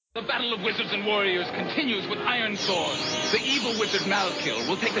battle of wizards and warriors continues with iron swords. The evil wizard Malkil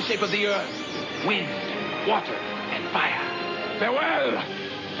will take the shape of the earth, wind, water, and fire. Farewell!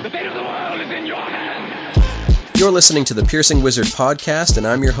 The fate of the world is in your hands! You're listening to the Piercing Wizard podcast, and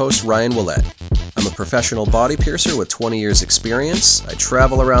I'm your host, Ryan Willett. I'm a professional body piercer with 20 years experience. I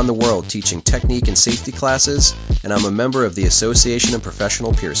travel around the world teaching technique and safety classes, and I'm a member of the Association of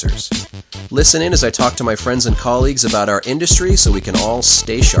Professional Piercers. Listen in as I talk to my friends and colleagues about our industry so we can all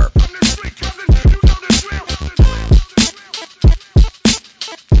stay sharp.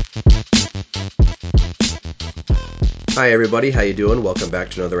 Hi everybody, how you doing? Welcome back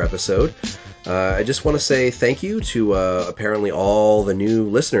to another episode. I just want to say thank you to apparently all the new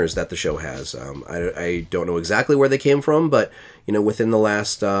listeners that the show has. I don't know exactly where they came from, but within the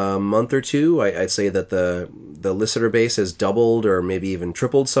last month or two, I'd say that the listener base has doubled or maybe even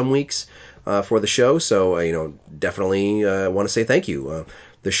tripled some weeks for the show. So definitely want to say thank you.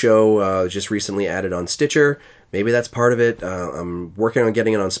 The show just recently added on Stitcher. Maybe that's part of it. I'm working on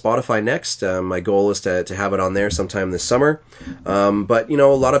getting it on Spotify next. My goal is to have it on there sometime this summer. But a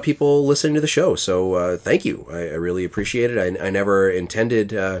lot of people listening to the show, so thank you. I really appreciate it. I never intended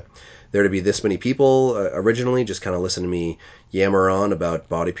there to be this many people originally, just kind of listen to me yammer on about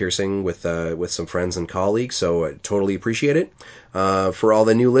body piercing with some friends and colleagues, so I totally appreciate it. For all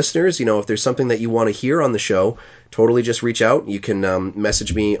the new listeners, if there's something that you want to hear on the show, totally just reach out. You can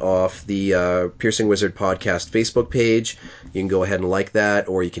message me off the Piercing Wizard podcast Facebook page. You can go ahead and like that,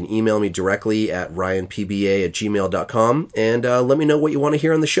 or you can email me directly at ryanpba@gmail.com and let me know what you want to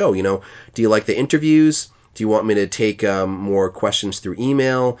hear on the show. Do you like the interviews? Do you want me to take more questions through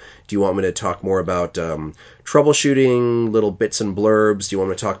email? Do you want me to talk more about troubleshooting, little bits and blurbs? Do you want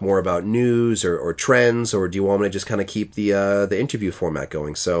me to talk more about news or trends? Or do you want me to just kind of keep the interview format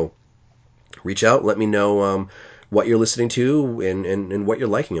going? So reach out, let me know what you're listening to and what you're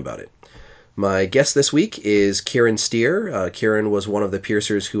liking about it. My guest this week is Kieran Steer. Kieran was one of the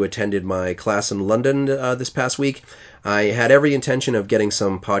piercers who attended my class in London this past week. I had every intention of getting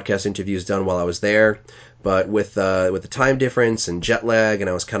some podcast interviews done while I was there, but with the time difference and jet lag, and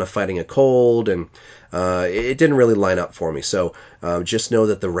I was kind of fighting a cold, and it didn't really line up for me. So just know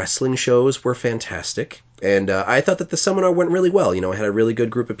that the wrestling shows were fantastic, and I thought that the seminar went really well. I had a really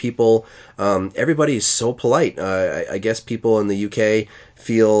good group of people. Everybody is so polite. I guess people in the UK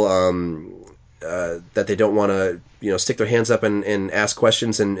feel that they don't want to stick their hands up and ask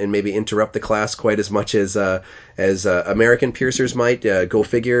questions and maybe interrupt the class quite as much as American piercers might. Go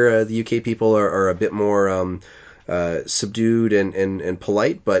figure, the UK people are a bit more subdued and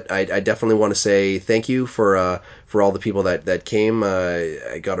polite, but I definitely want to say thank you for all the people that came.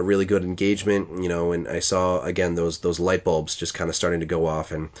 I got a really good engagement, and I saw again those light bulbs just kind of starting to go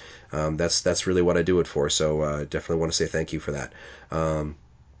off, and that's really what I do it for. So definitely want to say thank you for that.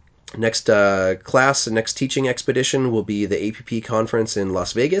 Next next teaching expedition will be the APP conference in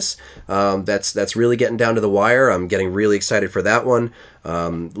Las Vegas. That's really getting down to the wire. I'm getting really excited for that one. A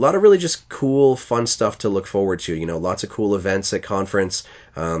lot of really just cool, fun stuff to look forward to. Lots of cool events at conference.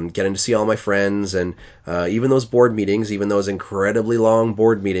 Getting to see all my friends, and even those board meetings, even those incredibly long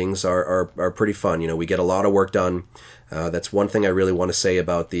board meetings, are pretty fun. We get a lot of work done. That's one thing I really want to say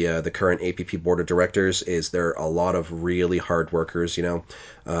about the current APP board of directors is they're a lot of really hard workers,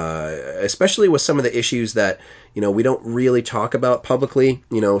 especially with some of the issues that, we don't really talk about publicly,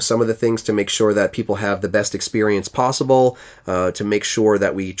 some of the things to make sure that people have the best experience possible, to make sure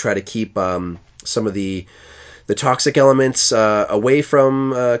that we try to keep some of the toxic elements away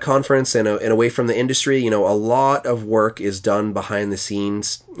from conference and away from the industry. A lot of work is done behind the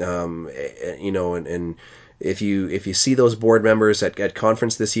scenes, and if you see those board members at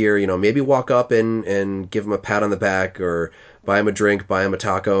conference this year, maybe walk up and give them a pat on the back, or buy them a drink, buy them a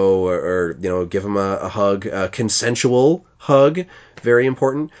taco, or give them a hug, a consensual hug, very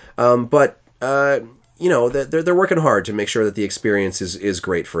important. But they're working hard to make sure that the experience is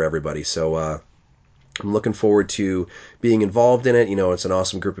great for everybody. So I'm looking forward to being involved in it. It's an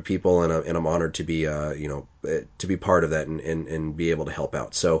awesome group of people, and I'm honored to be to be part of that and be able to help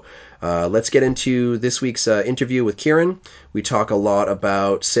out. So let's get into this week's interview with Kieran. We talk a lot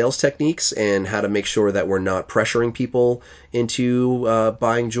about sales techniques and how to make sure that we're not pressuring people into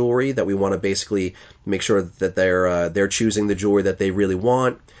buying jewelry, that we want to basically make sure that they're choosing the jewelry that they really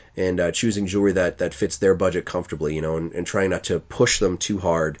want, and choosing jewelry that fits their budget comfortably, and trying not to push them too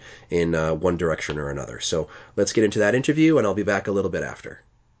hard in one direction or another. So let's get into that interview, and I'll be back a little bit after.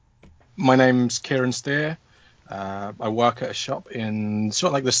 My name's Kieran Steer. I work at a shop in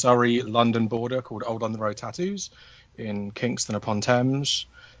sort of like the Surrey-London border called Old on the Road Tattoos in Kingston upon Thames.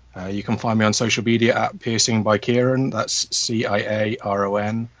 You can find me on social media at Piercing by Kieran. That's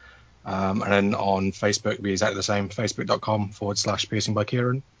Ciaron. And then on Facebook, it'd be exactly the same, facebook.com/piercing by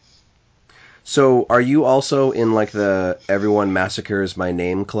Kieran. So are you also in like the Everyone Massacres My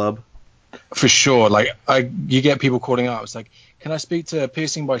Name club? For sure. Like, you get people calling out. It's like, can I speak to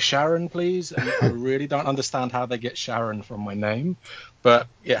Piercing by Sharon, please? And I really don't understand how they get Sharon from my name, but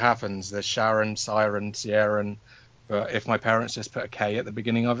it happens. There's Sharon, Siren, Sierran. But if my parents just put a K at the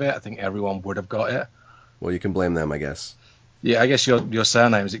beginning of it, I think everyone would have got it. Well, you can blame them, I guess. Yeah, I guess your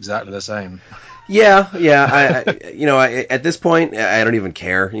surname is exactly the same. Yeah. At this point, I don't even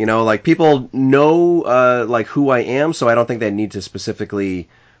care. Like people know like who I am, so I don't think they need to specifically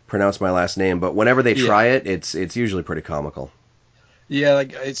pronounce my last name. But whenever they try it, it's usually pretty comical. Yeah,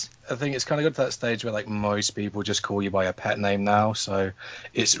 like I think it's kind of got to that stage where like most people just call you by a pet name now, so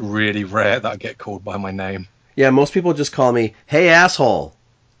it's really rare that I get called by my name. Yeah, most people just call me, "Hey, asshole."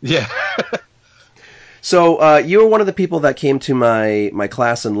 Yeah. So you were one of the people that came to my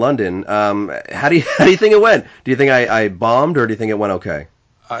class in London. How do you think it went? Do you think I bombed, or do you think it went okay?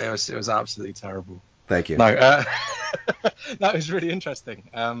 It was absolutely terrible. Thank you. No, that was really interesting.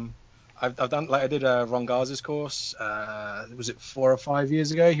 I've done, like, I did Ron Garza's course. Was it 4 or 5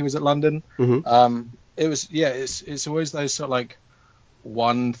 years ago? He was at London. Mm-hmm. It was, yeah. It's always those sort of like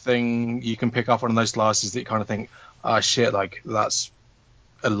one thing you can pick up on in those classes that you kind of think, oh shit, like that's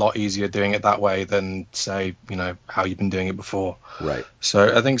a lot easier doing it that way than, say, how you've been doing it before. Right.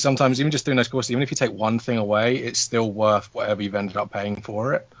 So I think sometimes even just doing those courses, even if you take one thing away, it's still worth whatever you've ended up paying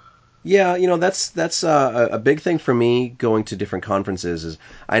for it. Yeah, that's a big thing for me going to different conferences is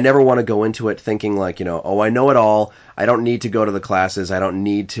I never want to go into it thinking like, oh, I know it all. I don't need to go to the classes. I don't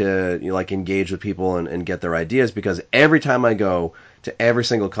need to like engage with people and get their ideas, because every time I go to every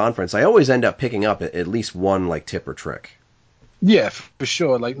single conference, I always end up picking up at least one like tip or trick. Yeah, for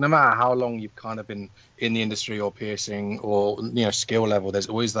sure. Like, no matter how long you've kind of been in the industry or piercing or skill level, there's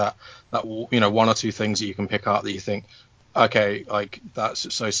always that one or two things that you can pick up that you think, okay, like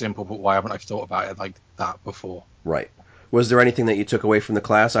that's so simple, but why haven't I thought about it like that before? Right. Was there anything that you took away from the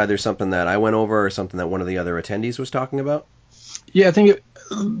class, either something that I went over or something that one of the other attendees was talking about? Yeah, I think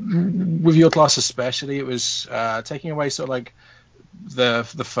with your class especially, it was taking away sort of like the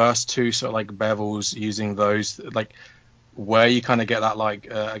first two sort of like bevels, using those like where you kind of get that like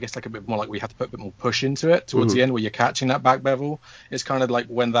I guess like a bit more like we have to put a bit more push into it towards the end where you're catching that back bevel. It's kind of like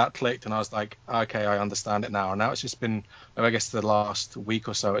when that clicked and I was like, okay, I understand it now. And now it's just been, I guess the last week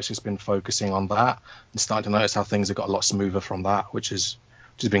or so, it's just been focusing on that and starting to notice how things have got a lot smoother from that, which has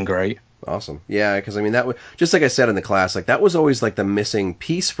been great. Awesome. Yeah, because I mean that was just like I said in the class, like that was always like the missing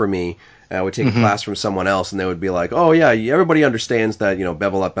piece for me. I would take a class from someone else, and they would be like, "Oh yeah, everybody understands that,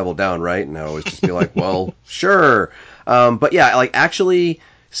 bevel up, bevel down, right?" And I would always just be like, "Well, sure." But yeah, like actually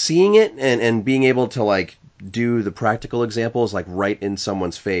seeing it and being able to like do the practical examples like right in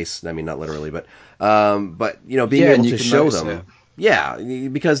someone's face. I mean, not literally, but being able to show them. Yeah,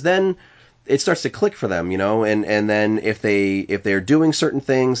 because then it starts to click for them, and then if they're doing certain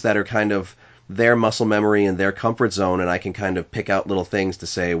things that are kind of their muscle memory and their comfort zone, and I can kind of pick out little things to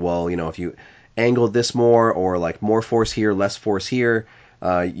say, well, if you angled this more, or like more force here, less force here,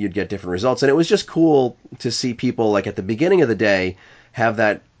 you'd get different results. And it was just cool to see people like at the beginning of the day have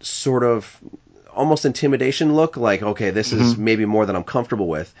that sort of almost intimidation look, like, okay, this is maybe more than I'm comfortable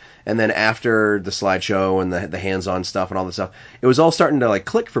with. And then after the slideshow and the hands-on stuff and all this stuff, it was all starting to like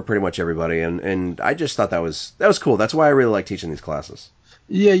click for pretty much everybody. And I just thought that was cool. That's why I really like teaching these classes.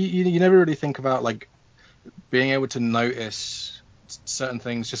 Yeah, you never really think about like being able to notice certain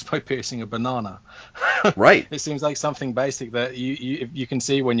things just by piercing a banana. Right. It seems like something basic that you can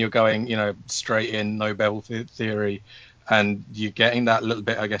see when you're going, straight in, no bevel theory, and you're getting that little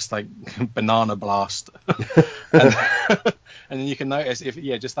bit, I guess, like banana blast. and, and then you can notice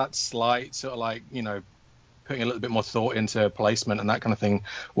just that slight sort of like, putting a little bit more thought into placement and that kind of thing,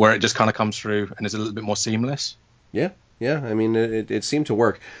 where it just kind of comes through and is a little bit more seamless. Yeah. Yeah, I mean, it seemed to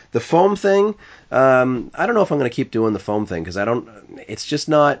work. The foam thing, I don't know if I'm going to keep doing the foam thing, because it's just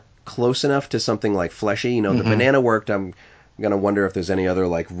not close enough to something like fleshy. The banana worked. I'm going to wonder if there's any other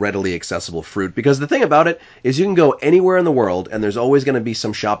like readily accessible fruit, because the thing about it is you can go anywhere in the world and there's always going to be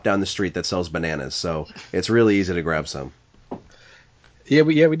some shop down the street that sells bananas, so it's really easy to grab some. Yeah,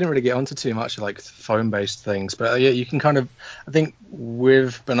 we didn't really get onto too much like foam-based things, but yeah, you can kind of, I think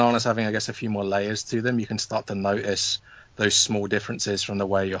with bananas having, I guess, a few more layers to them, you can start to notice those small differences from the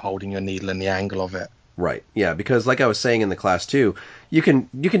way you're holding your needle and the angle of it. Right. Yeah, because like I was saying in the class too, you can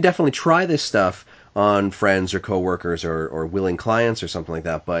definitely try this stuff on friends or coworkers or willing clients or something like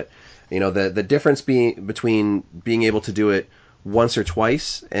that, but the difference between being able to do it once or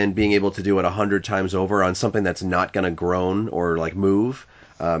twice and being able to do it 100 times over on something that's not going to groan or like move,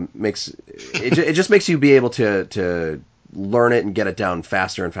 It just makes you be able to learn it and get it down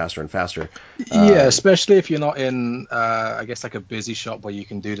faster and faster and faster. Yeah, especially if you're not in, I guess, like a busy shop where you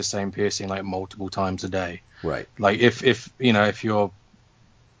can do the same piercing like multiple times a day. Right. Like if you know, if you're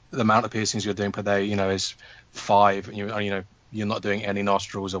the amount of piercings you're doing per day, you know, is 5, and you're not doing any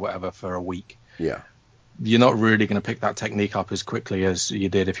nostrils or whatever for a week. Yeah. You're not really going to pick that technique up as quickly as you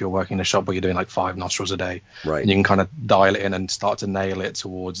did if you're working in a shop where you're doing like 5 nostrils a day. Right. And you can kind of dial it in and start to nail it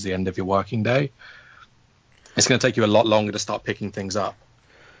towards the end of your working day. It's going to take you a lot longer to start picking things up.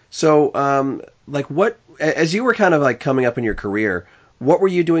 So, like, what, as you were kind of like coming up in your career, what were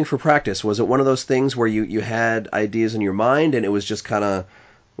you doing for practice? Was it one of those things where you had ideas in your mind and it was just kind of,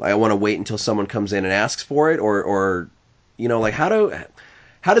 I want to wait until someone comes in and asks for it, or like how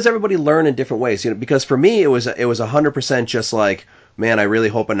does everybody learn in different ways? Because for me it was 100% just like, man, I really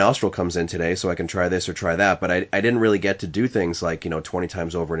hope a nostril comes in today so I can try this or try that. But I didn't really get to do things like 20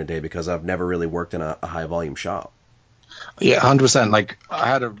 times over in a day because I've never really worked in a high volume shop. Yeah, 100%. Like I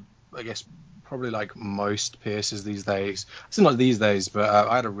had I guess probably like most piercers these days. It's not these days, but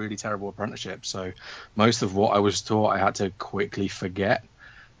I had a really terrible apprenticeship. So most of what I was taught, I had to quickly forget.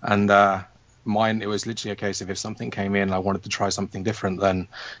 And mine, it was literally a case of if something came in, I wanted to try something different, then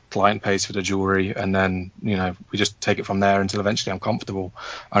client pays for the jewelry, and then we just take it from there until eventually I'm comfortable,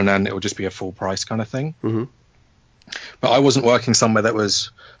 and then it would just be a full price kind of thing. Mm-hmm. But I wasn't working somewhere that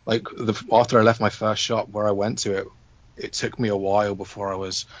was like after I left my first shop where I went to it took me a while before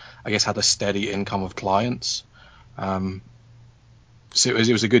I guess had a steady income of clients. So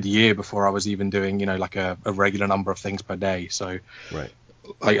it was a good year before I was even doing like a regular number of things per day. So right.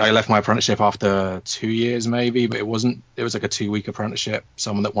 I left my apprenticeship after 2 years maybe, but it was like a 2-week apprenticeship,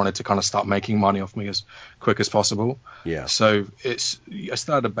 someone that wanted to kind of start making money off me as quick as possible. Yeah. So I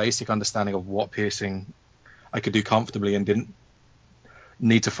started a basic understanding of what piercing I could do comfortably and didn't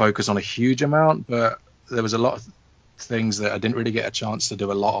need to focus on a huge amount, but there was a lot of things that I didn't really get a chance to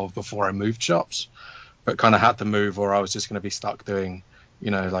do a lot of before I moved shops, but kind of had to move or I was just going to be stuck doing,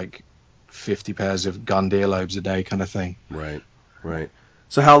 like 50 pairs of gun earlobes a day kind of thing. Right.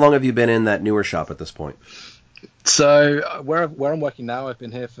 So how long have you been in that newer shop at this point? So where I'm working now, I've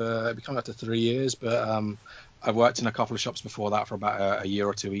been here for coming up to 3 years, but I've worked in a couple of shops before that for about a year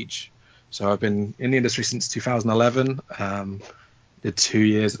or two each. So I've been in the industry since 2011. Did 2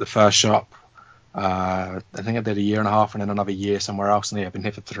 years at the first shop. I think I did a year and a half and then another year somewhere else, and yeah, I've been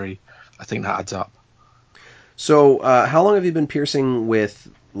here for 3. I think that adds up. So how long have you been piercing with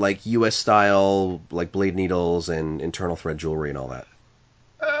like U.S. style, like blade needles and internal thread jewelry and all that?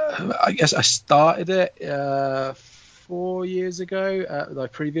 I guess I started it 4 years ago at my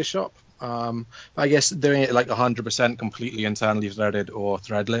previous shop. I guess doing it like 100% completely internally threaded or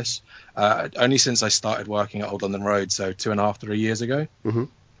threadless. Only since I started working at Old London Road, so 2.5, 3 years ago. Mm-hmm.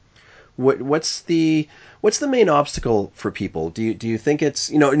 What's the main obstacle for people? Do you think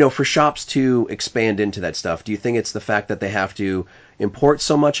it's for shops to expand into that stuff? Do you think it's the fact that they have to import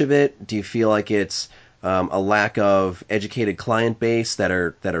so much of it? Do you feel like it's a lack of educated client base that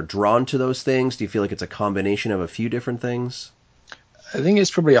are drawn to those things? Do you feel like it's a combination of a few different things? I think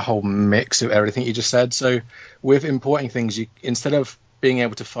it's probably a whole mix of everything you just said. So with importing things, you instead of being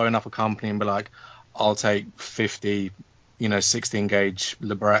able to phone up a company and be like, I'll take 50 16 gauge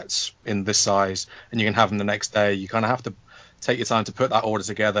librettes in this size and you can have them the next day, you kind of have to take your time to put that order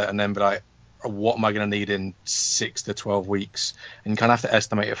together and then be like, what am I going to need in 6 to 12 weeks? And you kind of have to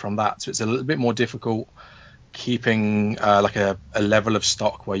estimate it from that. So it's a little bit more difficult keeping like a level of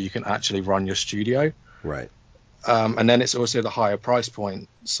stock where you can actually run your studio. Right. And then it's also the higher price point.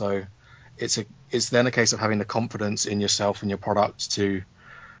 So it's then a case of having the confidence in yourself and your product to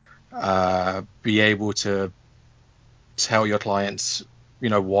be able to tell your clients,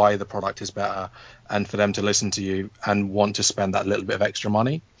 why the product is better, and for them to listen to you and want to spend that little bit of extra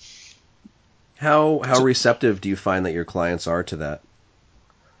money. How receptive do you find that your clients are to that?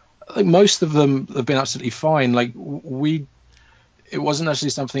 I think most of them have been absolutely fine. Like it wasn't actually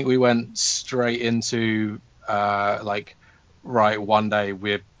something we went straight into, like, right, one day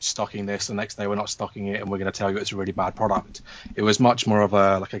we're stocking this, the next day we're not stocking it, and we're going to tell you it's a really bad product. It was much more of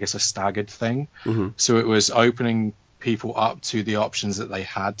a staggered thing. Mm-hmm. So it was opening people up to the options that they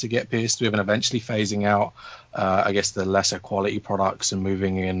had to get pierced with, and eventually phasing out, the lesser quality products and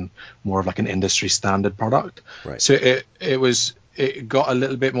moving in more of like an industry standard product. Right. So it got a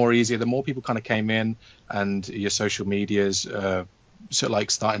little bit more easier. The more people kind of came in, and your social medias sort of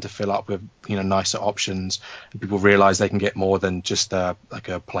like starting to fill up with nicer options, and people realize they can get more than just like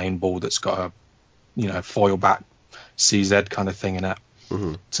a plain ball that's got a foil back CZ kind of thing in it.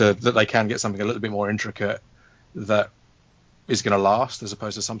 Mm-hmm. So that they can get something a little bit more intricate that is going to last, as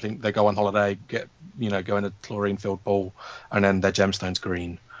opposed to something they go on holiday, go in a chlorine-filled pool, and then their gemstone's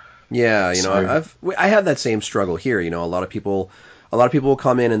green. Yeah, So, I have that same struggle here. A lot of people will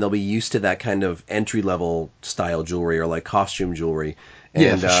come in and they'll be used to that kind of entry level style jewelry or like costume jewelry. And,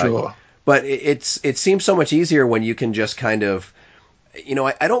 yeah, for sure. But it seems so much easier when you can just kind of,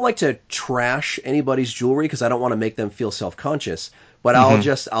 I don't like to trash anybody's jewelry because I don't want to make them feel self-conscious. But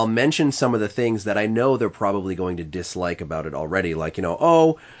I'll mention some of the things that I know they're probably going to dislike about it already. Like,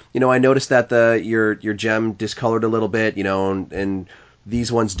 I noticed that your gem discolored a little bit, and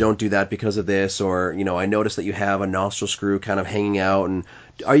these ones don't do that because of this, or, I noticed that you have a nostril screw kind of hanging out, and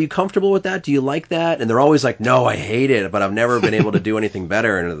are you comfortable with that? Do you like that? And they're always like, no, I hate it, but I've never been able to do anything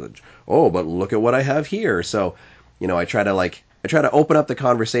better. And, oh, but look at what I have here. So, I try to open up the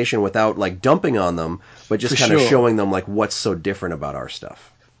conversation without like dumping on them, but just kind of showing them like what's so different about our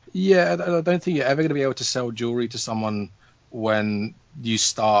stuff. Yeah, I don't think you're ever going to be able to sell jewelry to someone when you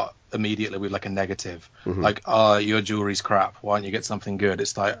start immediately with like a negative, like, your jewelry's crap. Why don't you get something good?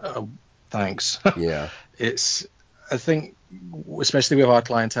 It's like, oh, thanks. Yeah. I think, especially with our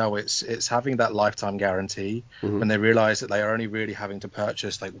clientele, it's having that lifetime guarantee when they realize that they are only really having to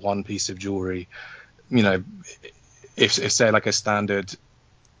purchase like one piece of jewelry. If say like a standard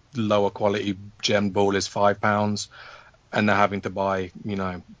lower quality gem ball is £5, and they're having to buy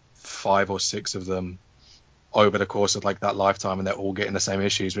 5 or 6 of them over the course of like that lifetime, and they're all getting the same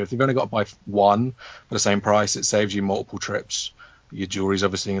issues. But if you've only got to buy one for the same price, it saves you multiple trips. Your jewelry's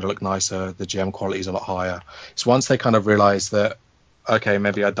obviously going to look nicer. The gem quality is a lot higher. It's once they kind of realize that, okay,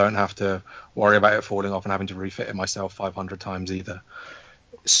 maybe I don't have to worry about it falling off and having to refit it myself 500 times either.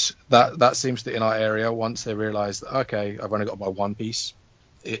 That seems to, in our area, once they realize that, okay, I've only got to buy one piece,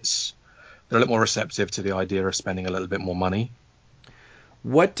 they're a little more receptive to the idea of spending a little bit more money.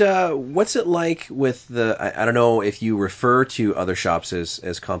 What's it like with I don't know if you refer to other shops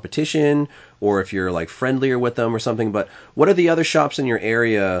as competition or if you're like friendlier with them or something, but what are the other shops in your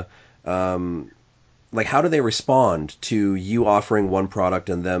area, like how do they respond to you offering one product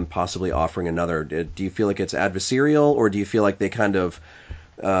and them possibly offering another? Do you feel like it's adversarial, or do you feel like they kind of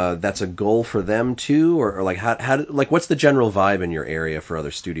that's a goal for them too, or like how like what's the general vibe in your area for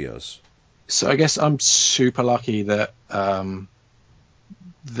other studios? So I guess I'm super lucky that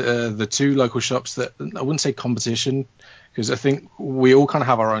the two local shops that, I wouldn't say competition, because I think we all kind of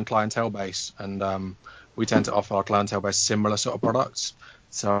have our own clientele base, and we tend to offer our clientele base similar sort of products.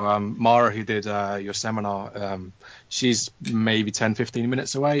 So Mara, who did your seminar, she's maybe 10-15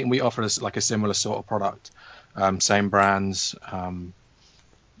 minutes away, and we offer us like a similar sort of product, same brands,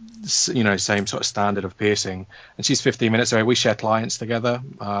 same sort of standard of piercing, and she's 15 minutes away. We share clients together,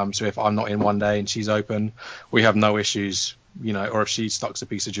 so if I'm not in one day and she's open, we have no issues, or if she stocks a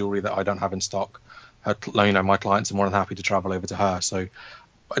piece of jewelry that I don't have in stock, my clients are more than happy to travel over to her. So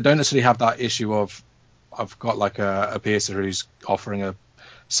I don't necessarily have that issue of I've got like a piercer who's offering a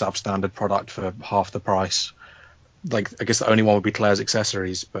substandard product for half the price. Like, I guess the only one would be Claire's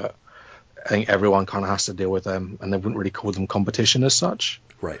Accessories, but I think everyone kind of has to deal with them, and they wouldn't really call them competition as such.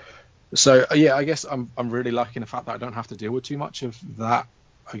 Right. So yeah, I guess I'm really lucky in the fact that I don't have to deal with too much of that,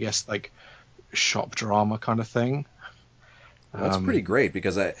 I guess, like shop drama kind of thing. Well, that's pretty great,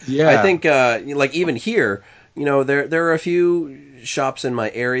 because I Yeah. think like even here, there are a few shops in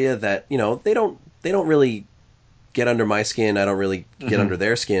my area that they don't really get under my skin. I don't really get under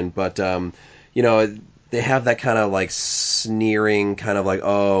their skin, but they have that kind of like sneering kind of like,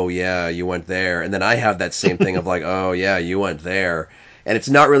 oh yeah, you went there, and then I have that same thing of like, oh yeah, you went there, and it's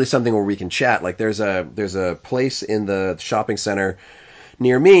not really something where we can chat. Like there's a place in the shopping center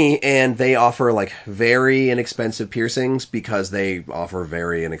near me, and they offer like very inexpensive piercings because they offer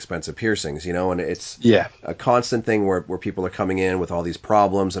very inexpensive piercings, and it's a constant thing where people are coming in with all these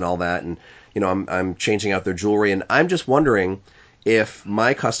problems and all that, and I'm changing out their jewelry, and I'm just wondering if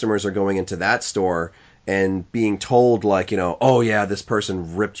my customers are going into that store and being told like, oh yeah, this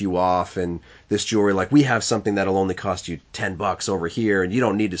person ripped you off, and this jewelry, like we have something that'll only cost you $10 over here, and you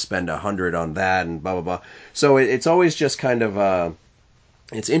don't need to spend $100 on that, and blah blah blah. So it's always just kind of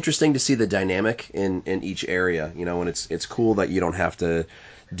it's interesting to see the dynamic in each area, and it's cool that you don't have to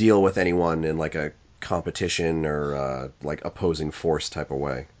deal with anyone in like a competition or like opposing force type of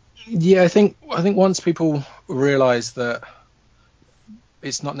way. Yeah, I think once people realize that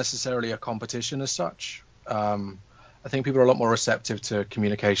it's not necessarily a competition as such, I think people are a lot more receptive to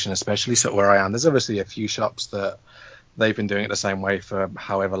communication, especially sort of where I am. There's obviously a few shops that they've been doing it the same way for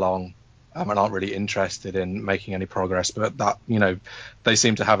however long, and aren't really interested in making any progress. But that, they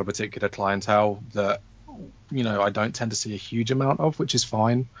seem to have a particular clientele that, I don't tend to see a huge amount of, which is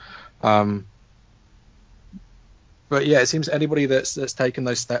fine. But yeah, it seems anybody that's taken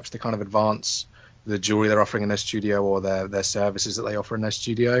those steps to kind of advance the jewelry they're offering in their studio or their services that they offer in their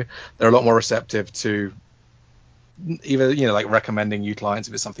studio, they're a lot more receptive to either, you know, like recommending you clients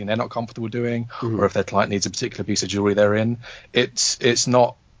if it's something they're not comfortable doing, or if their client needs a particular piece of jewelry they're in. It's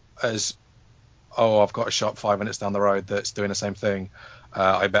not as, oh, I've got a shop 5 minutes down the road that's doing the same thing.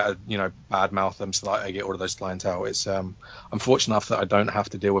 I better, you know, badmouth them so that I get all of those clientele. It's I'm fortunate enough that I don't have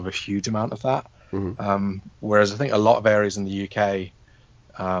to deal with a huge amount of that. Whereas I think a lot of areas in the UK,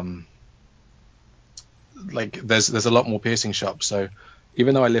 like there's a lot more piercing shops. So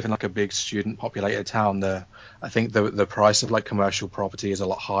even though I live in like a big student populated town, I think the price of like commercial property is a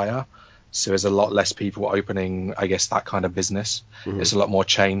lot higher. So there's a lot less people opening, I guess, that kind of business. It's a lot more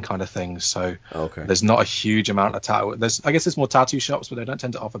chain kind of things. So there's not a huge amount of tattoo. I guess there's more tattoo shops, but they don't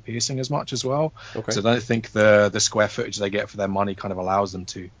tend to offer piercing as much as well. So I don't think the square footage they get for their money kind of allows them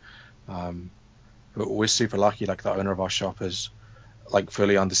to. But we're super lucky. Like the owner of our shop is like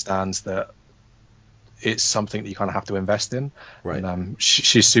fully understands that it's something that you kind of have to invest in. Right. And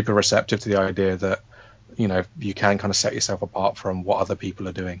she's super receptive to the idea that, you know, you can kind of set yourself apart from what other people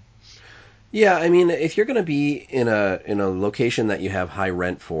are doing. Yeah, I mean, if you're going to be in a location that you have high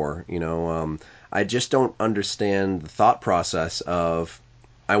rent for, you know, I just don't understand the thought process of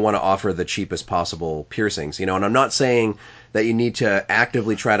I want to offer the cheapest possible piercings, you know. And I'm not saying that you need to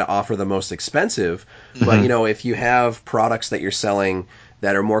actively try to offer the most expensive, but you know, if you have products that you're selling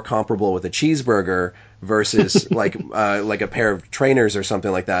that are more comparable with a cheeseburger versus like a pair of trainers or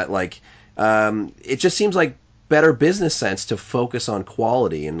something like that, like it just seems like better business sense to focus on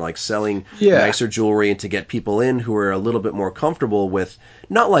quality and like selling nicer jewelry and to get people in who are a little bit more comfortable with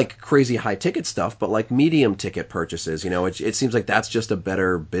not like crazy high ticket stuff, but like medium ticket purchases. You know, it seems like that's just a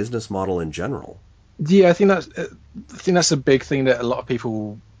better business model in general. Yeah, I think that's a big thing that a lot of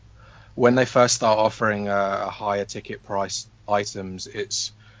people, when they first start offering a higher ticket price items,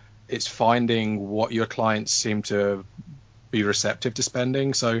 it's finding what your clients seem to be receptive to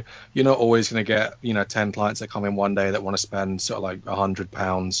spending. So you're not always going to get, you know, 10 clients that come in one day that want to spend sort of like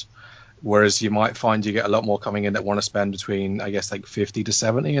 £100, whereas you might find you get a lot more coming in that want to spend between, I guess, like 50 to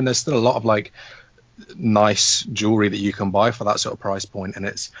 70, and there's still a lot of like nice jewelry that you can buy for that sort of price point, and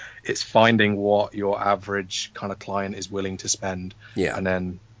it's finding what your average kind of client is willing to spend, and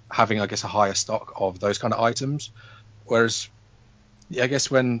then having, I guess, a higher stock of those kind of items. Whereas I guess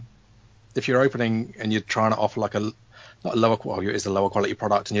if you're opening and you're trying to offer like not a lower quality, it is a lower quality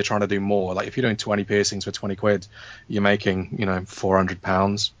product, and you're trying to do more. Like if you're doing 20 piercings for 20 quid, you're making, you know,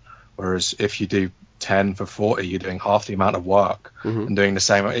 £400. Whereas if you do 10 for 40, you're doing half the amount of work and doing the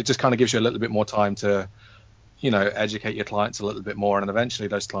same. It just kind of gives you a little bit more time to, you know, educate your clients a little bit more. And then eventually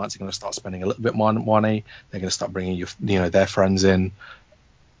those clients are going to start spending a little bit more money. They're going to start bringing you know, their friends in.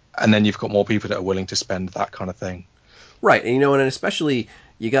 And then you've got more people that are willing to spend that kind of thing. Right. And, you know, and especially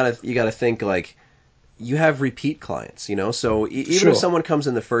you gotta think like, you have repeat clients, you know, so even if someone comes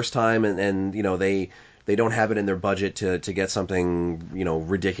in the first time and you know, they don't have it in their budget to get something, you know,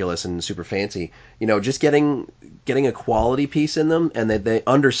 ridiculous and super fancy, you know, just getting a quality piece in them, and they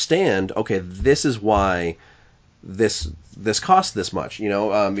understand, okay, this is why this costs this much, you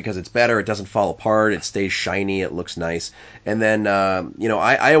know, because it's better, it doesn't fall apart, it stays shiny, it looks nice. And then, you know,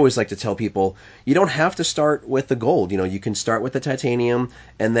 I always like to tell people, you don't have to start with the gold, you know, you can start with the titanium,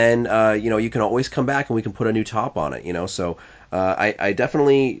 and then, you know, you can always come back and we can put a new top on it, you know. So I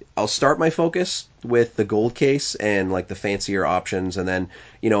definitely, I'll start my focus with the gold case and like the fancier options, and then,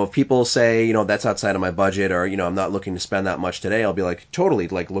 you know, if people say, you know, that's outside of my budget, or, you know, I'm not looking to spend that much today, I'll be like, totally,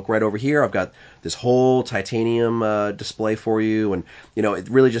 like, look right over here, I've got this whole titanium display for you. And, you know, it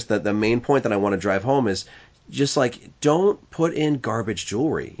really just the main point that I want to drive home is just like, don't put in garbage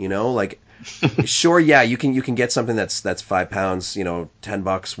jewelry, you know, like sure, yeah, you can get something that's £5, you know,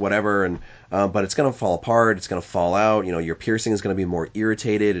 $10, whatever, and but it's gonna fall apart, it's gonna fall out, you know, your piercing is gonna be more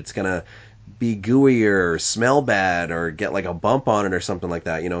irritated, it's gonna be gooier, or smell bad, or get like a bump on it or something like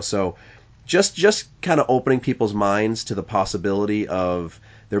that, you know. So just kind of opening people's minds to the possibility of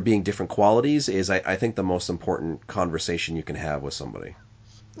there being different qualities is, I think, the most important conversation you can have with somebody.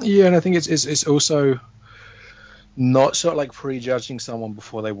 Yeah, and I think it's also not sort of like prejudging someone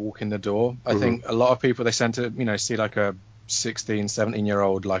before they walk in the door. I think a lot of people, they tend to, you know, see like a 16,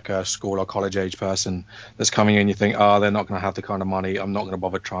 17-year-old, like a school or college age person that's coming in, you think, oh, they're not going to have the kind of money, I'm not going to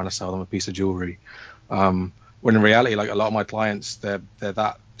bother trying to sell them a piece of jewelry. When in reality, like a lot of my clients, they're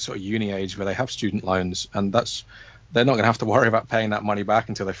that sort of uni age where they have student loans, and they're not going to have to worry about paying that money back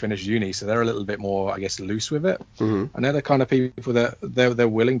until they finish uni. So they're a little bit more, I guess, loose with it. And they're the kind of people that they're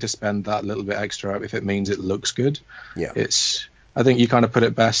willing to spend that little bit extra if it means it looks good. Yeah. I think you kind of put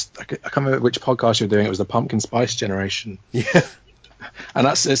it best. I can't remember which podcast you were doing. It was the Pumpkin Spice Generation. Yeah. And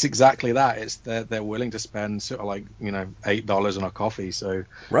it's exactly that. It's they're willing to spend sort of like, you know, $8 on a coffee. So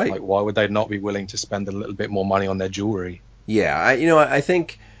Right. like, why would they not be willing to spend a little bit more money on their jewelry? Yeah, I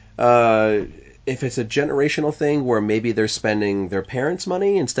think if it's a generational thing where maybe they're spending their parents'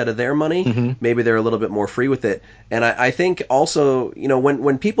 money instead of their money, maybe they're a little bit more free with it. And I think also, you know,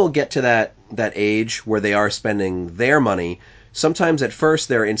 when people get to that age where they are spending their money, sometimes at first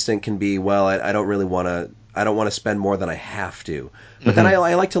their instinct can be, well, I don't really want to. I don't want to spend more than I have to. But then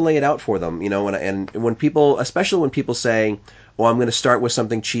I like to lay it out for them, you know, and when people, especially when people say, well, I'm going to start with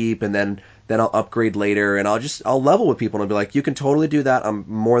something cheap and then I'll upgrade later, and I'll level with people and I'll be like, you can totally do that. I'm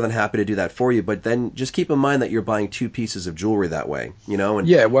more than happy to do that for you, but then just keep in mind that you're buying 2 pieces of jewelry that way, you know, and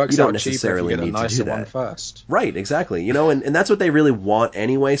Yeah, it works you don't out cheaper if you necessarily get a need to do nicer one that. first. Right, exactly. You know, and that's what they really want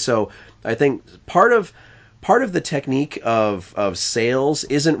anyway. So I think part of the technique of sales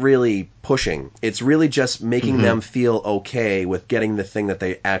isn't really pushing. It's really just making them feel okay with getting the thing that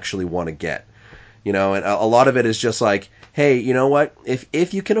they actually want to get. You know, and a lot of it is just like, hey, you know what?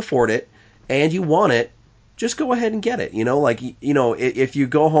 If you can afford it and you want it, just go ahead and get it. You know, like, you know, if you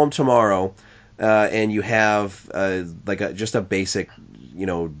go home tomorrow and you have like just a basic, you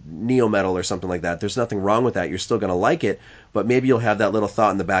know, neo metal or something like that, there's nothing wrong with that. You're still going to like it, but maybe you'll have that little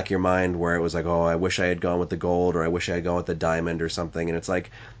thought in the back of your mind where it was like, oh, I wish I had gone with the gold, or I wish I had gone with the diamond or something. And it's like,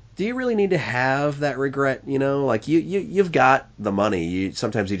 do you really need to have that regret? You know, like you've got the money.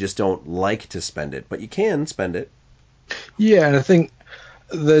 Sometimes you just don't like to spend it, but you can spend it. Yeah, and I think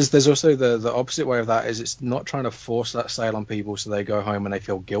there's also the opposite way of that, is it's not trying to force that sale on people so they go home and they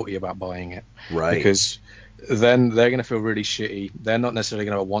feel guilty about buying it. Right. Because then they're going to feel really shitty. They're not necessarily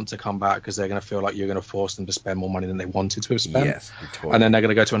going to want to come back because they're going to feel like you're going to force them to spend more money than they wanted to have spent. Yes, totally. And then they're going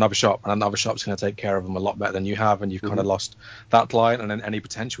to go to another shop, and another shop's going to take care of them a lot better than you have, and you've kind of lost that client and then any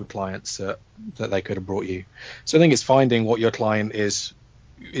potential clients that they could have brought you. So I think it's finding what your client is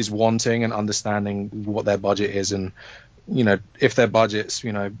wanting and understanding what their budget is. And you know, if their budget's,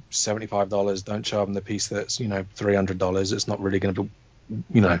 you know, $75, don't show them the piece that's, you know, $300. It's not really going to be,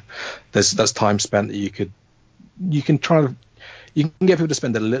 you know, that's time spent that you can get people to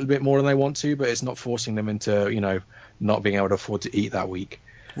spend a little bit more than they want to, but it's not forcing them into, you know, not being able to afford to eat that week.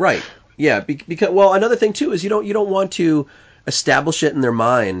 Right. Yeah. Because, well, another thing too is you don't want to establish it in their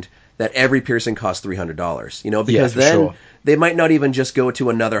mind that every piercing costs $300. You know, because then sure. they might not even just go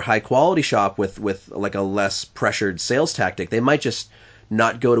to another high quality shop with like a less pressured sales tactic. They might just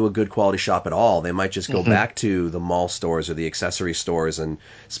not go to a good quality shop at all. They might just go back to the mall stores or the accessory stores and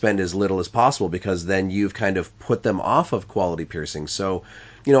spend as little as possible, because then you've kind of put them off of quality piercing. So,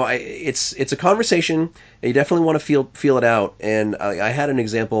 you know, it's a conversation. You definitely want to feel it out. And I had an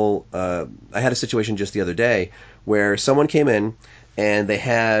example. I had a situation just the other day where someone came in and they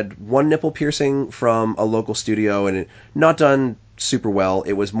had one nipple piercing from a local studio, and it not done super well.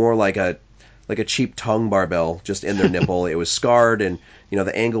 It was more like a cheap tongue barbell just in their nipple. It was scarred, and you know,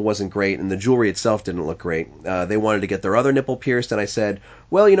 the angle wasn't great, and the jewelry itself didn't look great. They wanted to get their other nipple pierced, and I said,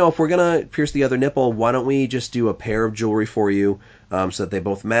 well, you know, if we're gonna pierce the other nipple, why don't we just do a pair of jewelry for you, so that they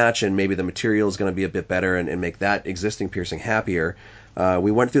both match, and maybe the material is going to be a bit better and make that existing piercing happier.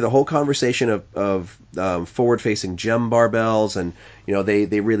 We went through the whole conversation of forward-facing gem barbells, and you know,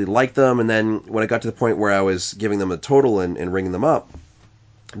 they really liked them. And then when I got to the point where I was giving them a total and ringing them up,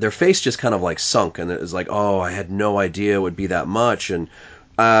 their face just kind of like sunk, and it was like, oh, I had no idea it would be that much. And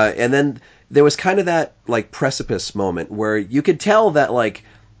then there was kind of that like precipice moment where you could tell that like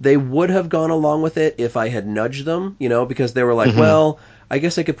they would have gone along with it if I had nudged them, you know, because they were like, well, I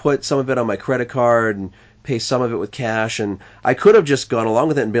guess I could put some of it on my credit card and pay some of it with cash, and I could have just gone along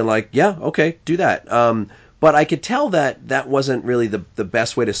with it and been like, yeah, okay, do that. But I could tell that that wasn't really the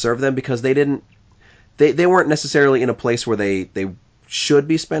best way to serve them, because they weren't necessarily in a place where they should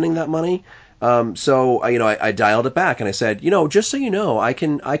be spending that money. So you know, I dialed it back and I said, you know, just so you know, I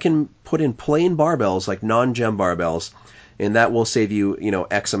can put in plain barbells, like non-gem barbells, and that will save you, you know,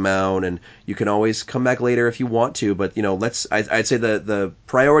 X amount, and you can always come back later if you want to. But you know, I'd say the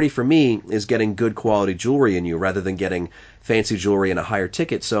priority for me is getting good quality jewelry in you rather than getting fancy jewelry and a higher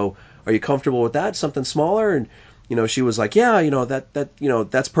ticket. So are you comfortable with that? Something smaller? And you know, she was like, yeah, you know, that you know,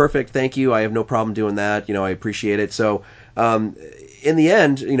 that's perfect. Thank you. I have no problem doing that. You know, I appreciate it. So in the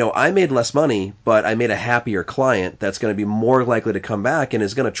end, you know, I made less money, but I made a happier client that's going to be more likely to come back and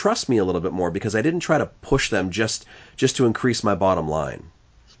is going to trust me a little bit more, because I didn't try to push them just to increase my bottom line.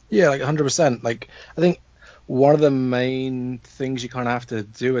 Yeah, like 100%. Like, I think one of the main things you kind of have to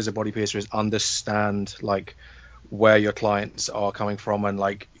do as a body piercer is understand like where your clients are coming from, and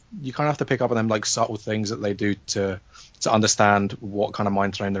like you kind of have to pick up on them like subtle things that they do to understand what kind of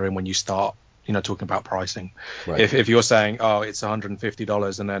mind frame they're in when you start, talking about pricing. Right. If you're saying, oh, it's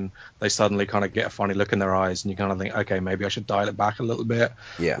 $150, and then they suddenly kind of get a funny look in their eyes, and you kind of think, okay, maybe I should dial it back a little bit.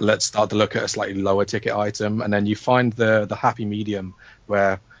 Yeah. Let's start to look at a slightly lower ticket item, and then you find the happy medium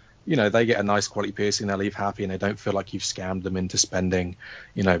where, they get a nice quality piercing, they leave happy, and they don't feel like you've scammed them into spending,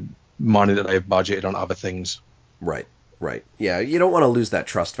 money that they've budgeted on other things. Right. Right. Yeah, you don't want to lose that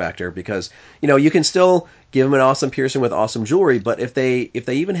trust factor because, you can still give them an awesome piercing with awesome jewelry, but if they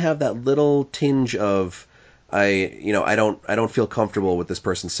even have that little tinge of I don't feel comfortable with this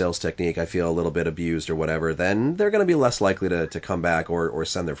person's sales technique, I feel a little bit abused or whatever, then they're going to be less likely to come back or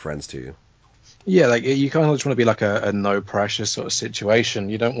send their friends to you. Yeah, like you kind of just want to be like a no pressure sort of situation.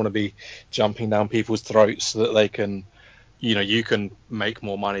 You don't want to be jumping down people's throats so that they can, you can make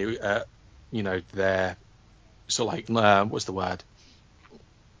more money at, their sort of like, what's the word?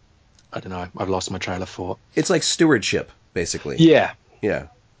 I don't know. I've lost my trail of thought. It's like stewardship, basically. Yeah. Yeah.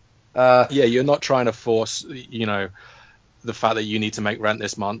 Yeah, you're not trying to force, the fact that you need to make rent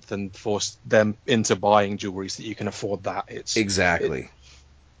this month and force them into buying jewelry so that you can afford that. Exactly.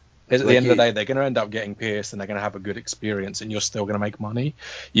 At the end of the day, they're going to end up getting pierced and they're going to have a good experience, and you're still going to make money.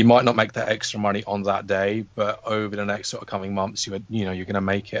 You might not make that extra money on that day, but over the next sort of coming months, you're going to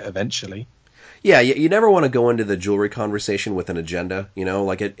make it eventually. Yeah, you never want to go into the jewelry conversation with an agenda,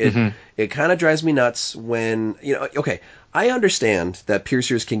 like it kind of drives me nuts when, okay, I understand that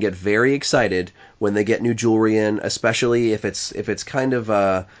piercers can get very excited when they get new jewelry in, especially if it's kind of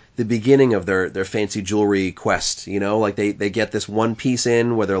the beginning of their fancy jewelry quest, like they get this one piece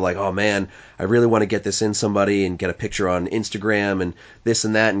in where they're like, oh man, I really want to get this in somebody and get a picture on Instagram and this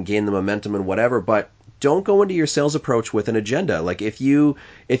and that and gain the momentum and whatever, but don't go into your sales approach with an agenda. Like if you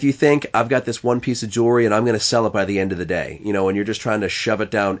think I've got this one piece of jewelry and I'm going to sell it by the end of the day, and you're just trying to shove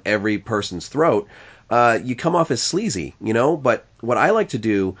it down every person's throat, you come off as sleazy, But what I like to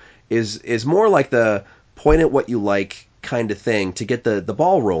do is more like the point at what you like kind of thing to get the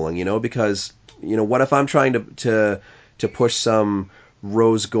ball rolling, because what if I'm trying to push some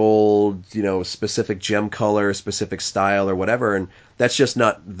rose gold, specific gem color, specific style or whatever, and that's just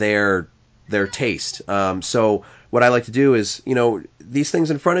not their taste. So what I like to do is, these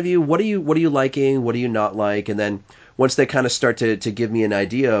things in front of you, what are you liking? What do you not like? And then once they kind of start to give me an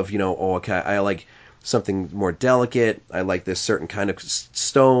idea of, oh, okay, I like something more delicate. I like this certain kind of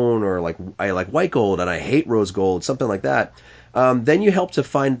stone, or like I like white gold and I hate rose gold, something like that. Then you help to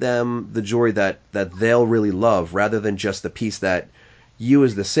find them the jewelry that they'll really love, rather than just the piece that you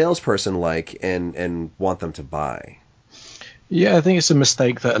as the salesperson like and want them to buy. Yeah, I think it's a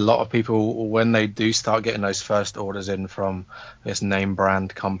mistake that a lot of people, when they do start getting those first orders in from this name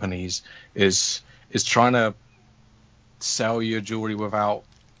brand companies, is trying to sell your jewelry without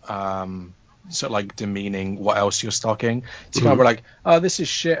sort of like demeaning what else you're stocking. It's kind of like, oh, this is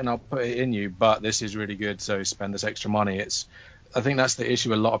shit and I'll put it in you, but this is really good, so spend this extra money. I think that's the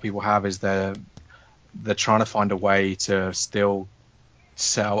issue a lot of people have, is they're trying to find a way to still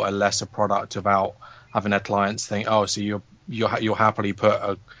sell a lesser product without having their clients think, oh, so you'll happily put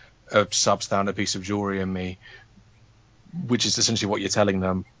a substandard piece of jewelry in me, which is essentially what you're telling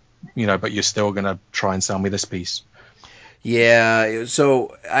them, but you're still going to try and sell me this piece. Yeah,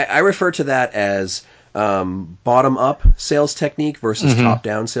 so I refer to that as bottom-up sales technique versus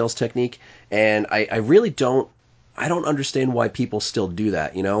top-down sales technique, and I really don't understand why people still do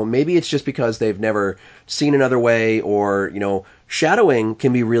that. Maybe it's just because they've never seen another way, or shadowing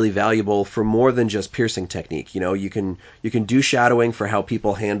can be really valuable for more than just piercing technique. You can do shadowing for how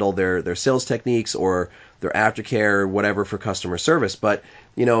people handle their sales techniques or their aftercare or whatever for customer service. But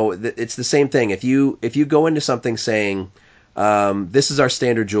it's the same thing. If you go into something saying, this is our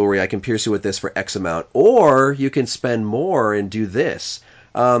standard jewelry, I can pierce you with this for X amount, or you can spend more and do this.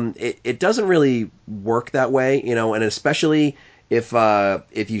 It doesn't really work that way, and especially if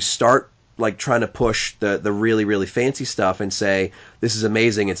you start like trying to push the really, really fancy stuff and say, this is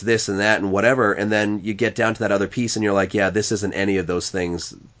amazing, it's this and that and whatever, and then you get down to that other piece and you're like, yeah, this isn't any of those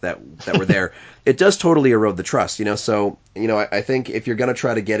things that were there. It does totally erode the trust, so, I think if you're going to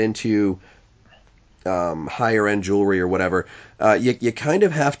try to get into higher end jewelry or whatever, you kind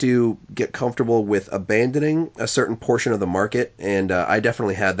of have to get comfortable with abandoning a certain portion of the market. And I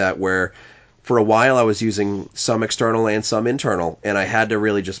definitely had that, where for a while I was using some external and some internal, and I had to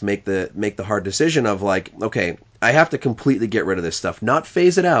really just make the hard decision of like, okay, I have to completely get rid of this stuff, not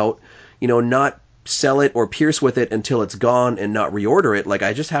phase it out, not sell it or pierce with it until it's gone and not reorder it. Like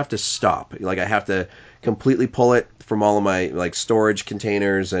I just have to stop. Like I have to completely pull it from all of my like storage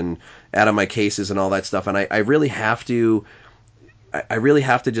containers and out of my cases and all that stuff. And I really have to I really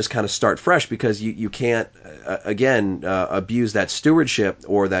have to just kind of start fresh, because you can't, again, abuse that stewardship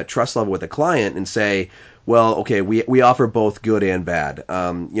or that trust level with the client and say, well, okay, we offer both good and bad.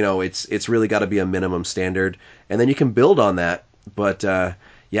 It's really got to be a minimum standard, and then you can build on that. But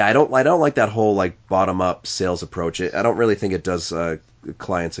yeah, I don't like that whole like bottom up sales approach. I don't really think it does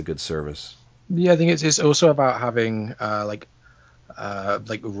clients a good service. Yeah, I think it's also about having like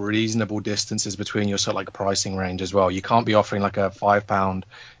reasonable distances between your sort of like pricing range as well. You can't be offering like a £5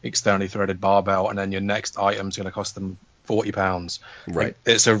 externally threaded barbell and then your next item's going to cost them £40. Right. Like,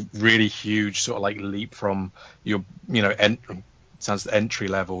 it's a really huge sort of like leap from your sounds entry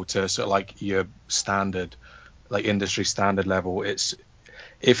level to sort of like your standard, like industry standard level. It's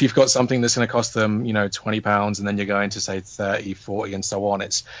if you've got something that's going to cost them, £20, and then you're going to say 30, 40, and so on,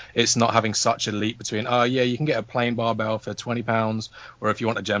 it's not having such a leap between, oh yeah, you can get a plain barbell for £20, or if you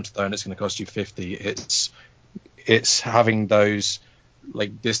want a gemstone, it's going to cost you 50. It's having those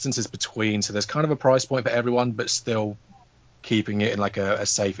like distances between, so there's kind of a price point for everyone, but still keeping it in like a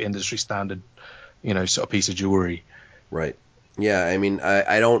safe industry standard, sort of piece of jewelry. Right. Yeah. I mean,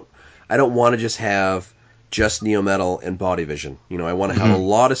 I don't want to just have just Neometal and Body Vision. I want to have a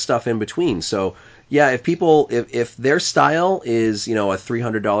lot of stuff in between. So yeah, if their style is, a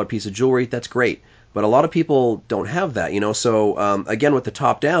 $300 piece of jewelry, that's great. But a lot of people don't have that, So again, with the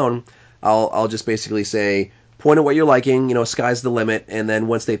top down, I'll just basically say, point at what you're liking, sky's the limit. And then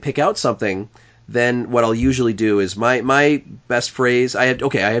once they pick out something, then what I'll usually do is my best phrase. I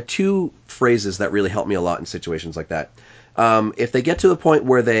have two phrases that really help me a lot in situations like that. If they get to the point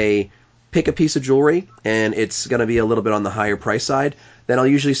where they pick a piece of jewelry and it's going to be a little bit on the higher price side, then I'll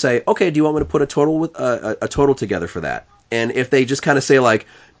usually say, okay, do you want me to put a total together for that? And if they just kind of say like,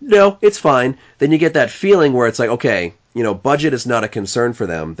 no, it's fine, then you get that feeling where it's like, okay, budget is not a concern for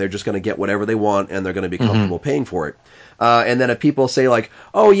them. They're just going to get whatever they want and they're going to be comfortable paying for it. And then if people say like,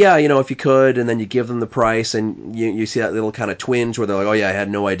 oh yeah, if you could, and then you give them the price and you see that little kind of twinge where they're like, oh yeah, I had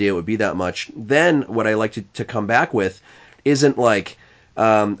no idea it would be that much. Then what I like to come back with isn't like,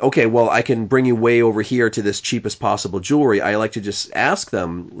 okay, well, I can bring you way over here to this cheapest possible jewelry. I like to just ask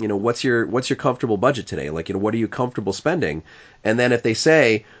them, what's your comfortable budget today? Like, what are you comfortable spending? And then if they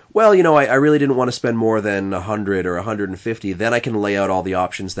say, well, I really didn't want to spend more than 100 or 150, then I can lay out all the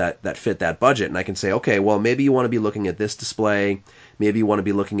options that fit that budget. And I can say, okay, well, maybe you want to be looking at this display. Maybe you want to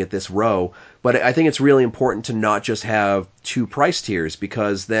be looking at this row. But I think it's really important to not just have two price tiers,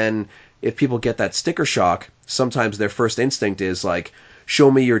 because then if people get that sticker shock, sometimes their first instinct is like, show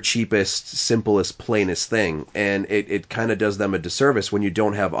me your cheapest, simplest, plainest thing. And it kind of does them a disservice when you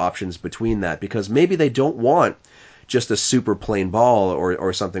don't have options between that, because maybe they don't want just a super plain ball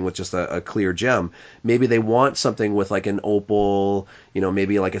or something with just a clear gem. Maybe they want something with like an opal,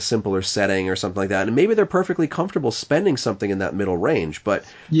 maybe like a simpler setting or something like that. And maybe they're perfectly comfortable spending something in that middle range. But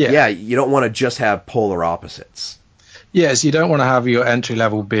yeah you don't want to just have polar opposites. Yes, you don't want to have your entry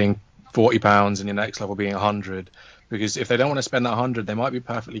level being £40 and your next level being 100. Because if they don't want to spend that 100, they might be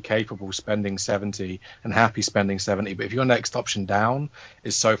perfectly capable spending 70 and happy spending 70. But if your next option down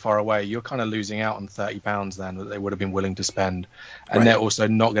is so far away, you're kind of losing out on £30 then that they would have been willing to spend. And right. They're also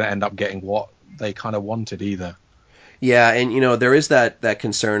not going to end up getting what they kind of wanted either. Yeah, and there is that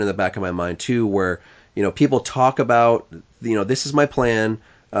concern in the back of my mind too, where people talk about this is my plan.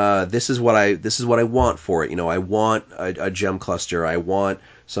 This is what I want for it. I want a gem cluster. I want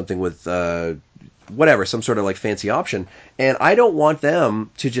something with whatever, some sort of like fancy option. And I don't want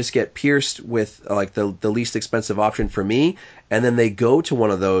them to just get pierced with like the least expensive option for me. And then they go to one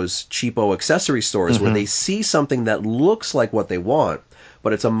of those cheapo accessory stores where they see something that looks like what they want,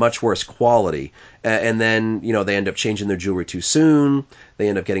 but it's a much worse quality. And then, they end up changing their jewelry too soon. They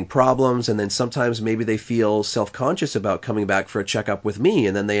end up getting problems. And then sometimes maybe they feel self-conscious about coming back for a checkup with me.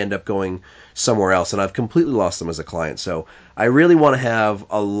 And then they end up going somewhere else. And I've completely lost them as a client. So I really want to have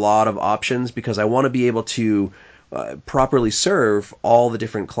a lot of options, because I want to be able to properly serve all the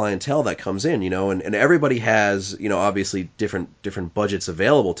different clientele that comes in, and everybody has, obviously different budgets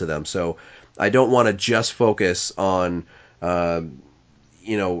available to them. So I don't want to just focus on,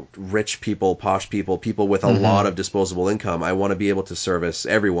 rich people, posh people with a lot of disposable income. I want to be able to service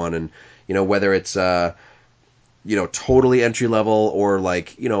everyone. And, whether it's, totally entry level or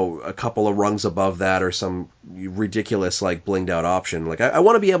like, a couple of rungs above that or some ridiculous like blinged out option. Like I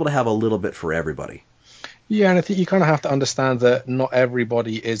want to be able to have a little bit for everybody. Yeah, and I think you kind of have to understand that not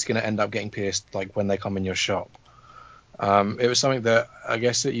everybody is going to end up getting pierced like when they come in your shop. It was something that I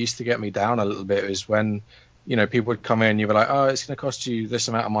guess it used to get me down a little bit, is when, people would come in, you'd be like, oh, it's going to cost you this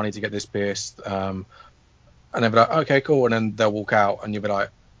amount of money to get this pierced. And they'd be like, okay, cool. And then they'll walk out and you'd be like,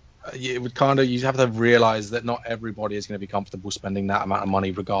 it would kind of, you have to realize that not everybody is going to be comfortable spending that amount of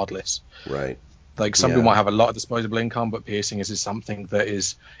money regardless. Right. Like some people might have a lot of disposable income, but piercing is something that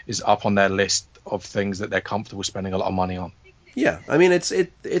is up on their list of things that they're comfortable spending a lot of money on. Yeah, I mean it's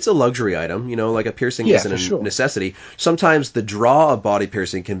a luxury item, you know, like a piercing isn't a necessity. Sometimes the draw of body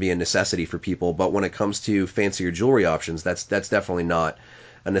piercing can be a necessity for people, but when it comes to fancier jewelry options, that's definitely not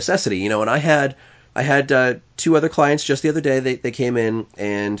a necessity, you know. And I had two other clients just the other day. They came in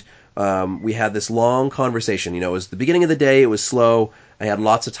and we had this long conversation. You know, it was the beginning of the day. It was slow. I had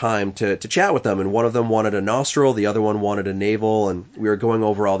lots of time to chat with them, and one of them wanted a nostril, the other one wanted a navel, and we were going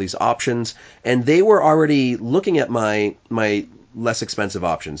over all these options. And they were already looking at my less expensive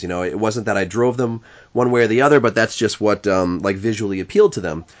options. You know, it wasn't that I drove them one way or the other, but that's just what like visually appealed to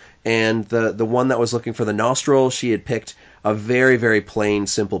them. And the one that was looking for the nostril, she had picked a very, very plain,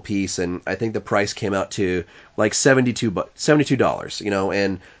 simple piece, and I think the price came out to like $72, you know.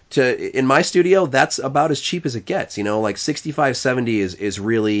 And in my studio, that's about as cheap as it gets, you know. Like 65, 70 is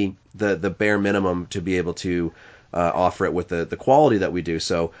really the bare minimum to be able to offer it with the quality that we do.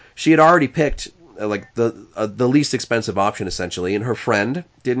 So she had already picked like the least expensive option essentially, and her friend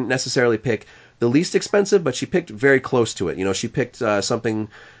didn't necessarily pick the least expensive, but she picked very close to it. You know, she picked something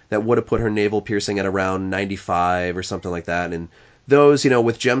that would have put her navel piercing at around 95 or something like that. And those, you know,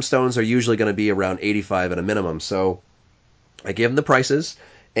 with gemstones are usually going to be around 85 at a minimum. So I gave them the prices,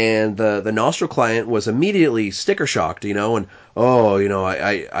 and the nostril client was immediately sticker shocked, you know, and, oh, you know,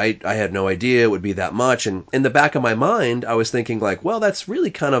 I had no idea it would be that much. And in the back of my mind, I was thinking like, well, that's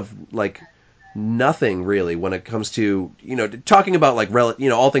really kind of like nothing really when it comes to, you know, talking about like you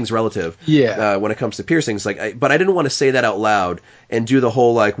know, all things relative. When it comes to piercings, like, but I didn't want to say that out loud and do the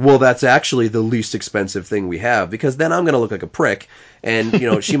whole like, well, that's actually the least expensive thing we have, because then I'm going to look like a prick, and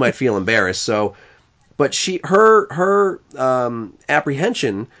you know, she might feel embarrassed. So, but her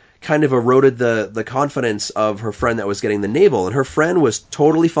apprehension kind of eroded the confidence of her friend that was getting the navel, and her friend was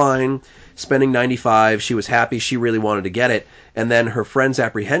totally fine spending 95. She was happy. She really wanted to get it. And then her friend's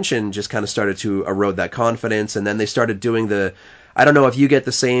apprehension just kind of started to erode that confidence. And then they started doing I don't know if you get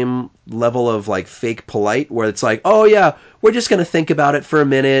the same level of like fake polite, where it's like, oh yeah, we're just going to think about it for a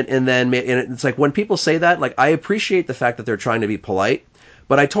minute. And then it's like, when people say that, like, I appreciate the fact that they're trying to be polite,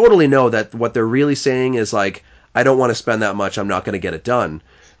 but I totally know that what they're really saying is like, I don't want to spend that much. I'm not going to get it done.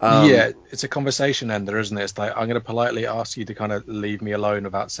 Yeah, it's a conversation ender, isn't it? It's like, I'm going to politely ask you to kind of leave me alone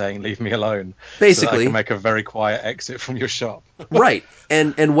without saying leave me alone. Basically. So that I can make a very quiet exit from your shop. Right.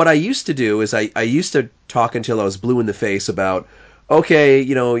 And what I used to do is I used to talk until I was blue in the face about, okay,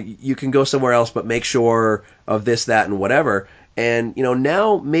 you know, you can go somewhere else, but make sure of this, that, and whatever. And, you know,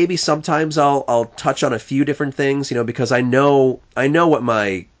 now maybe sometimes I'll touch on a few different things, you know, because I know what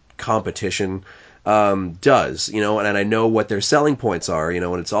my competition does, you know, and I know what their selling points are, you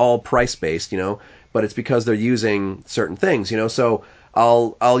know, and it's all price based, you know, but it's because they're using certain things, you know. So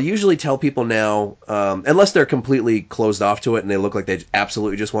I'll usually tell people now, unless they're completely closed off to it and they look like they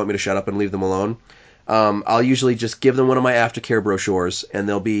absolutely just want me to shut up and leave them alone, I'll usually just give them one of my aftercare brochures, and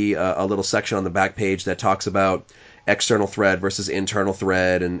there'll be a little section on the back page that talks about external thread versus internal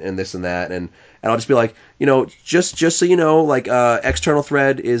thread and this and that, and I'll just be like, you know, just so you know, like, external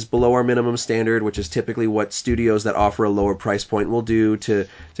thread is below our minimum standard, which is typically what studios that offer a lower price point will do to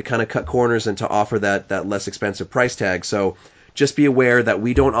kind of cut corners and to offer that less expensive price tag. So just be aware that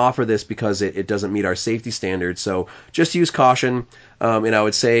we don't offer this because it doesn't meet our safety standards. So just use caution, and I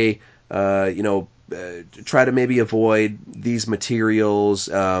would say, you know, try to maybe avoid these materials,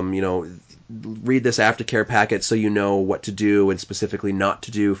 you know, read this aftercare packet so you know what to do and specifically not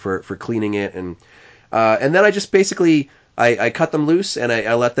to do for cleaning it. And then I just basically, I cut them loose, and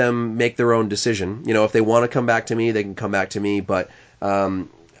I let them make their own decision. You know, if they want to come back to me, they can come back to me, but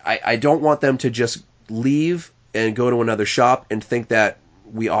I don't want them to just leave and go to another shop and think that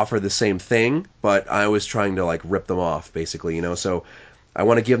we offer the same thing, but I was trying to like rip them off, basically, you know. So I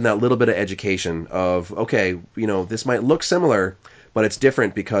want to give them that little bit of education of, okay, you know, this might look similar, but it's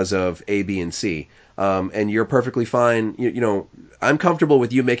different because of A, B, and C. And you're perfectly fine. You know, I'm comfortable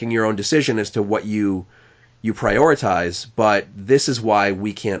with you making your own decision as to what you prioritize, but this is why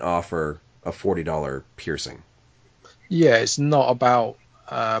we can't offer a $40 piercing. Yeah, it's not about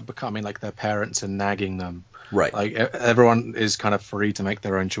becoming like their parents and nagging them. Right. Like, everyone is kind of free to make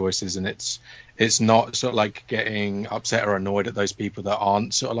their own choices, and it's not sort of like getting upset or annoyed at those people that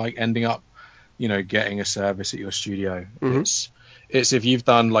aren't sort of like ending up, you know, getting a service at your studio. Mm-hmm. It's if you've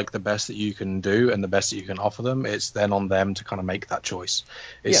done like the best that you can do and the best that you can offer them, it's then on them to kind of make that choice.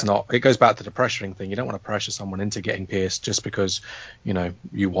 It's not, it goes back to the pressuring thing. You don't want to pressure someone into getting pierced just because, you know,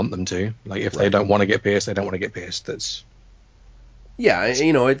 you want them to. Like, if they don't want to get pierced, they don't want to get pierced. Yeah,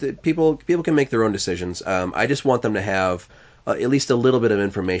 people can make their own decisions. I just want them to have at least a little bit of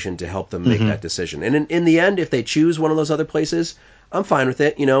information to help them make that decision. And in the end, if they choose one of those other places, I'm fine with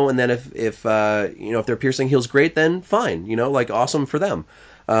it. And then if their piercing heals great, then fine. Like awesome for them.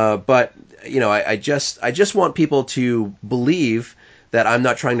 But I just want people to believe that I'm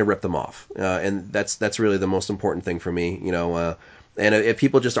not trying to rip them off, and that's really the most important thing for me. And if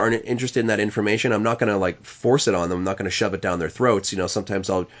people just aren't interested in that information, I'm not going to like force it on them. I'm not going to shove it down their throats. Sometimes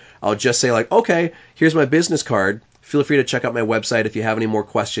I'll just say like, okay, here's my business card. Feel free to check out my website. If you have any more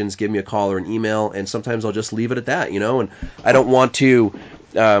questions, give me a call or an email. And sometimes I'll just leave it at that, And I don't want to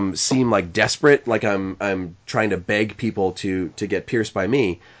seem like desperate, like I'm trying to beg people to get pierced by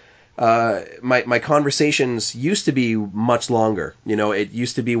me. My conversations used to be much longer. It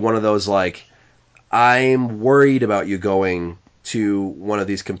used to be one of those like, I'm worried about you going to one of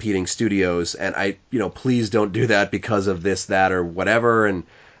these competing studios, and please don't do that because of this, that, or whatever. And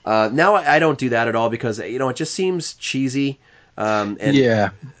now I don't do that at all because it just seems cheesy. And yeah.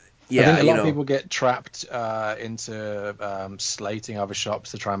 Yeah, I think a lot of people get trapped into slating other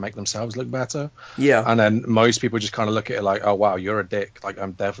shops to try and make themselves look better. Yeah. And then most people just kind of look at it like, oh, wow, you're a dick. Like,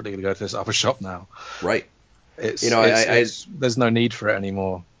 I'm definitely going to go to this other shop now. Right. There's no need for it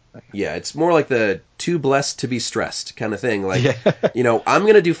anymore. Yeah, it's more like the too blessed to be stressed kind of thing. Like, yeah. I'm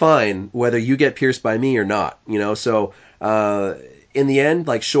going to do fine whether you get pierced by me or not, So in the end,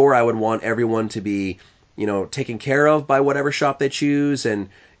 like, sure, I would want everyone to be, taken care of by whatever shop they choose and,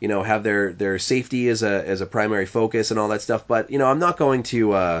 have their safety as a primary focus and all that stuff. But, I'm not going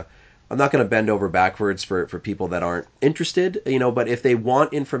to bend over backwards for people that aren't interested, but if they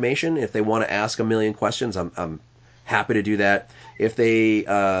want information, if they want to ask a million questions, I'm happy to do that. If they,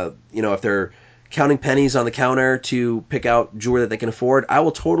 if they're counting pennies on the counter to pick out jewelry that they can afford, I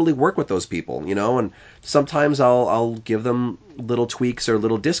will totally work with those people, and sometimes I'll give them little tweaks or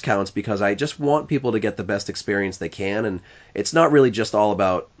little discounts because I just want people to get the best experience they can. And it's not really just all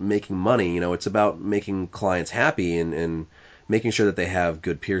about making money, it's about making clients happy and making sure that they have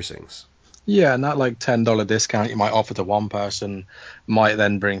good piercings. Yeah, and that like $10 discount you might offer to one person might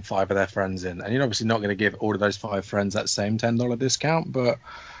then bring 5 of their friends in, and you're obviously not going to give all of those 5 friends that same $10 discount, but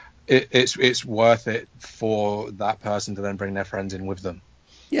it's worth it for that person to then bring their friends in with them.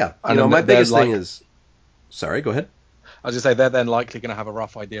 Yeah, my biggest thing is. Sorry, go ahead. I was going to say they're then likely going to have a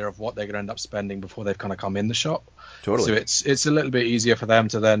rough idea of what they're going to end up spending before they've kind of come in the shop. Totally. So it's a little bit easier for them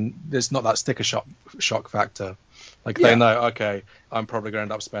to then. There's not that sticker shock factor. Like Yeah. They know, okay, I'm probably going to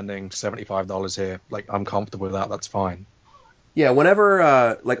end up spending $75 here. Like I'm comfortable with that. That's fine. Yeah,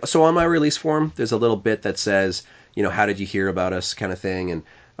 whenever so on my release form, there's a little bit that says, how did you hear about us, kind of thing, and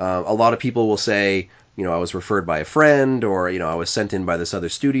a lot of people will say, I was referred by a friend, or I was sent in by this other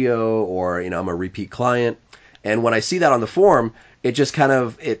studio, or I'm a repeat client. And when I see that on the form, it just kind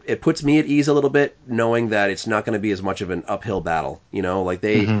of it puts me at ease a little bit, knowing that it's not going to be as much of an uphill battle. Like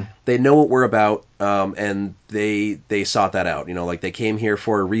they know what we're about, and they sought that out. Like they came here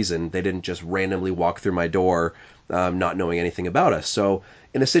for a reason. They didn't just randomly walk through my door, not knowing anything about us. So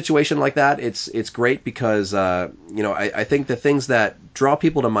in a situation like that, it's great because I think the things that draw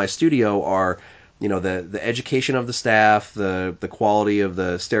people to my studio are the education of the staff, the quality of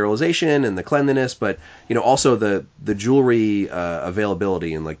the sterilization and the cleanliness, but also the jewelry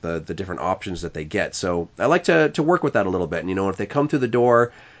availability and like the different options that they get. So I like to work with that a little bit. And if they come through the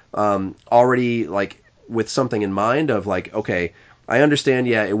door already like with something in mind of like, okay, I understand,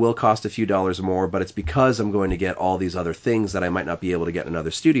 yeah, it will cost a few dollars more, but it's because I'm going to get all these other things that I might not be able to get in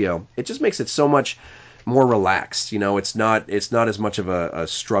another studio. It just makes it so much more relaxed. It's not as much of a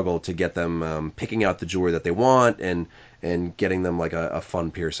struggle to get them picking out the jewelry that they want and getting them like a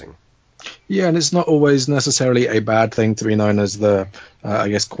fun piercing. Yeah, and it's not always necessarily a bad thing to be known as the, I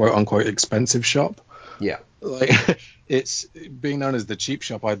guess, quote unquote, expensive shop. Yeah. Like it's being known as the cheap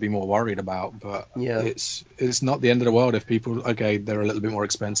shop I'd be more worried about, but yeah, it's not the end of the world if people, okay, they're a little bit more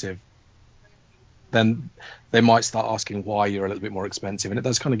expensive. Then they might start asking why you're a little bit more expensive. And it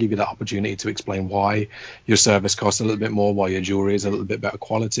does kind of give you that opportunity to explain why your service costs a little bit more, why your jewelry is a little bit better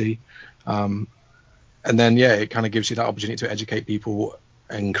quality. And then, yeah, it kind of gives you that opportunity to educate people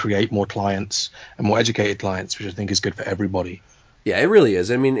and create more clients and more educated clients, which I think is good for everybody. Yeah, it really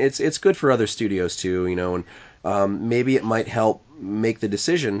is. I mean, it's good for other studios too, and maybe it might help make the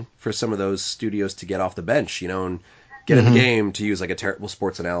decision for some of those studios to get off the bench, and get in the game, to use like a terrible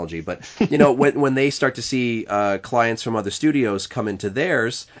sports analogy. But when they start to see clients from other studios come into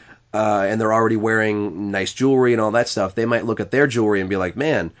theirs, and they're already wearing nice jewelry and all that stuff, they might look at their jewelry and be like,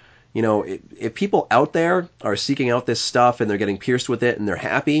 man, if people out there are seeking out this stuff and they're getting pierced with it and they're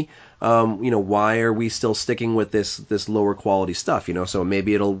happy, why are we still sticking with this lower quality stuff? So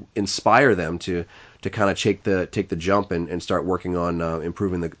maybe it'll inspire them to kind of take the jump and start working on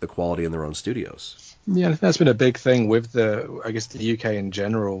improving the quality in their own studios. Yeah, I think that's been a big thing with the UK in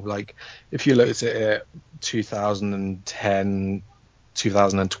general. Like, if you look at it, 2010,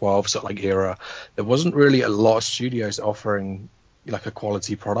 2012 sort of like era, there wasn't really a lot of studios offering like a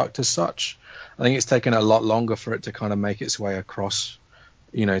quality product as such. I think it's taken a lot longer for it to kind of make its way across,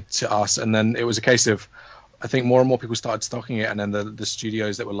 to us. And then it was a case of, I think more and more people started stocking it, and then the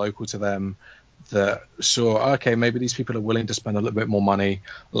studios that were local to them that saw, okay, maybe these people are willing to spend a little bit more money.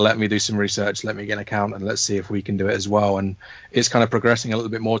 Let me do some research. Let me get an account, and let's see if we can do it as well. And it's kind of progressing a little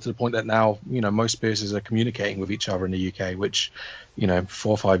bit more to the point that now, most piercers are communicating with each other in the UK, which, 4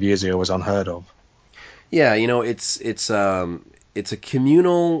 or 5 years ago was unheard of. Yeah, it's a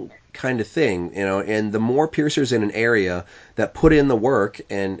communal kind of thing, and the more piercers in an area that put in the work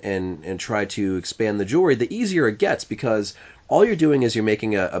and try to expand the jewelry, the easier it gets, because all you're doing is you're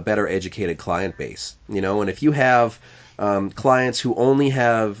making a better educated client base, and if you have clients who only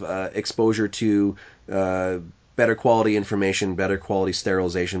have exposure to better quality information, better quality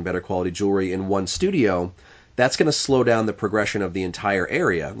sterilization, better quality jewelry in one studio, that's going to slow down the progression of the entire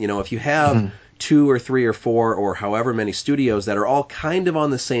area. If you have 2 or 3 or 4 or however many studios that are all kind of on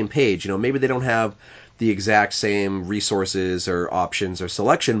the same page, maybe they don't have the exact same resources or options or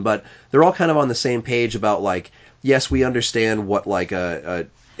selection, but they're all kind of on the same page about, like, yes, we understand what like a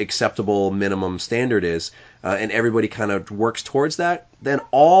acceptable minimum standard is, and everybody kind of works towards that, then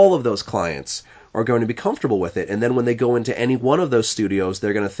all of those clients are going to be comfortable with it. And then when they go into any one of those studios,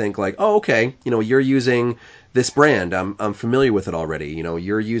 they're going to think like, oh, okay, you're using this brand, I'm familiar with it already.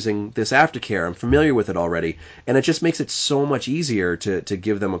 You're using this aftercare, I'm familiar with it already. And it just makes it so much easier to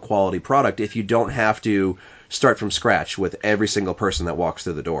give them a quality product if you don't have to start from scratch with every single person that walks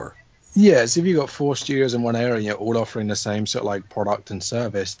through the door. Yes, if you've got 4 studios in one area and you're all offering the same sort of like product and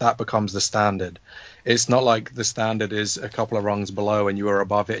service, that becomes the standard. It's not like the standard is a couple of rungs below and you are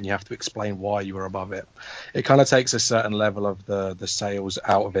above it and you have to explain why you are above it. It kind of takes a certain level of the sales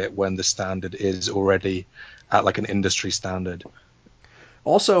out of it when the standard is already at like an industry standard.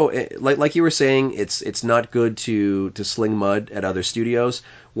 Also, like you were saying, it's not good to sling mud at other studios.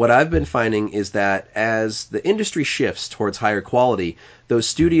 What I've been finding is that as the industry shifts towards higher quality, those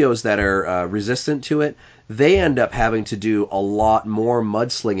studios that are resistant to it, they end up having to do a lot more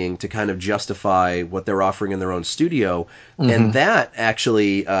mudslinging to kind of justify what they're offering in their own studio, and that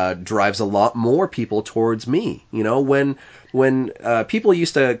actually drives a lot more people towards me. When people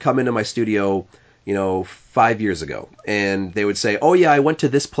used to come into my studio, 5 years ago, and they would say, oh yeah, I went to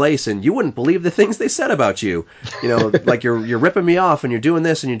this place and you wouldn't believe the things they said about you. Like you're ripping me off and you're doing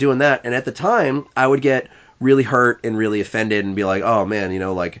this and you're doing that. And at the time I would get really hurt and really offended and be like, oh man,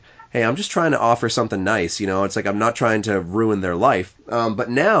 like, hey, I'm just trying to offer something nice. It's like, I'm not trying to ruin their life. But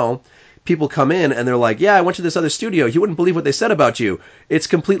now people come in and they're like, yeah, I went to this other studio. You wouldn't believe what they said about you. It's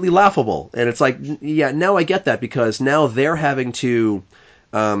completely laughable. And it's like, yeah, now I get that, because now they're having to,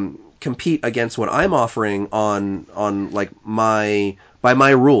 compete against what I'm offering on like by my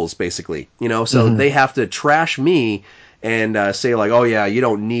rules, basically, so they have to trash me and say like, oh yeah, you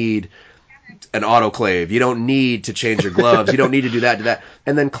don't need an autoclave, you don't need to change your gloves, you don't need to do that.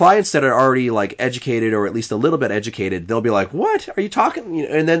 And then clients that are already like educated, or at least a little bit educated, they'll be like, what are you talking?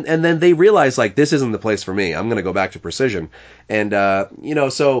 And then they realize like, this isn't the place for me. I'm going to go back to precision. And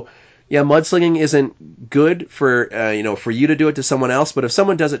so yeah, mudslinging isn't good for for you to do it to someone else, but if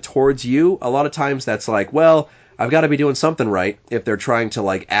someone does it towards you, a lot of times that's like, well, I've got to be doing something right if they're trying to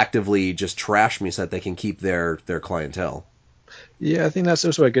like actively just trash me so that they can keep their clientele. Yeah, I think that's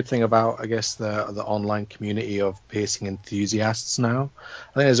also a good thing about, I guess, the online community of piercing enthusiasts now.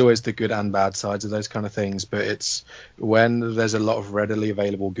 I think there's always the good and bad sides of those kind of things, but it's when there's a lot of readily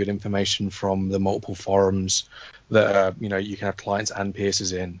available good information from the multiple forums that you can have clients and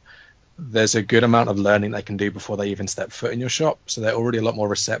piercers in. There's a good amount of learning they can do before they even step foot in your shop, so they're already a lot more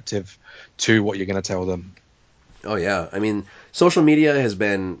receptive to what you're going to tell them. Oh yeah, I mean, social media has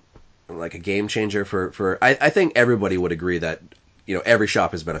been like a game changer for I think everybody would agree that every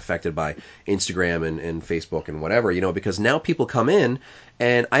shop has been affected by Instagram and Facebook and whatever, because now people come in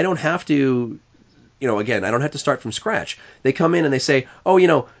and I don't have to, again, I don't have to start from scratch. They come in and they say,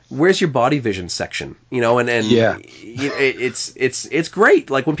 oh, where's your body vision section? And yeah, it's great.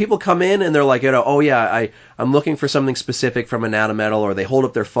 Like when people come in and they're like, oh yeah, I'm looking for something specific from Anatometal, or they hold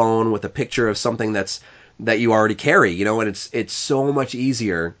up their phone with a picture of something that you already carry, and it's so much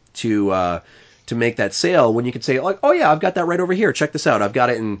easier to to make that sale when you could say, like, oh yeah, I've got that right over here. Check this out. I've got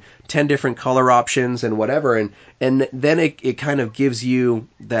it in 10 different color options and whatever. And then it kind of gives you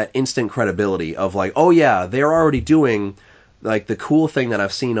that instant credibility of like, oh yeah, they're already doing like the cool thing that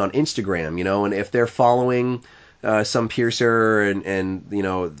I've seen on Instagram, you know, and if they're following some piercer and you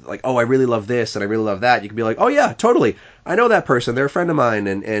know, like, oh, I really love this and I really love that, you can be like, oh yeah, totally, I know that person, they're a friend of mine,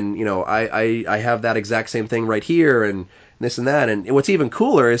 and you know, I have that exact same thing right here, and this and that. And what's even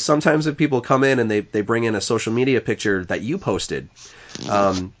cooler is sometimes if people come in and they bring in a social media picture that you posted,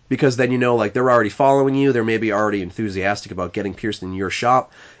 because then you know, like, they're already following you, they're maybe already enthusiastic about getting pierced in your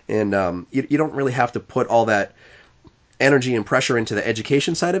shop, and you don't really have to put all that energy and pressure into the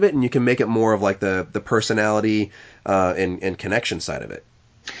education side of it, and you can make it more of like the personality and connection side of it.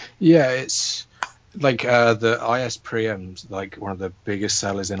 Yeah, it's like the IS Priam's like one of the biggest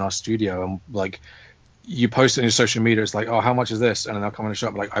sellers in our studio, and like you post it on your social media, it's like, oh, how much is this? And then I'll come in the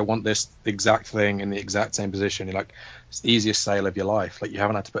shop like, I want this exact thing in the exact same position. You're like, it's the easiest sale of your life. Like, you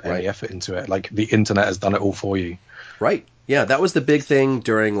haven't had to put any effort into it. Like, the internet has done it all for you. Right. Yeah, that was the big thing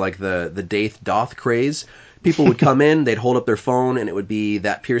during like the Daith Doth craze. People would come in, they'd hold up their phone, and it would be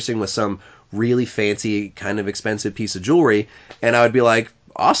that piercing with some really fancy, kind of expensive piece of jewelry, and I would be like,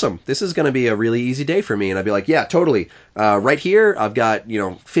 awesome, this is going to be a really easy day for me. And I'd be like, yeah, totally. Right here, I've got,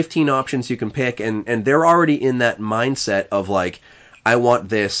 15 options you can pick, and they're already in that mindset of like, I want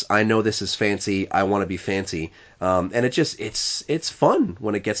this, I know this is fancy, I want to be fancy. And it's fun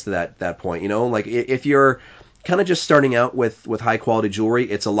when it gets to that point, like if you're kind of just starting out with high quality jewelry,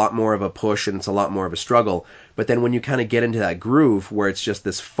 it's a lot more of a push and it's a lot more of a struggle. But then when you kind of get into that groove where it's just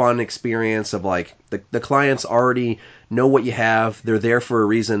this fun experience of like the clients already know what you have, they're there for a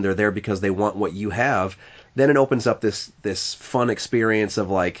reason, they're there because they want what you have, then it opens up this fun experience of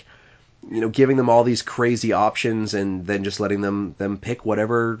like, giving them all these crazy options and then just letting them pick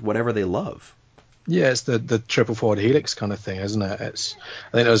whatever they love. Yeah, it's the triple forward helix kind of thing, isn't it? I think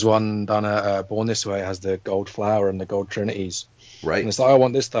there was one done at Born This Way. It has the gold flower and the gold trinities. Right. And it's like, I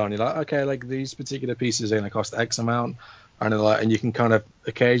want this done. You're like, okay, like these particular pieces are going to cost X amount. And you can kind of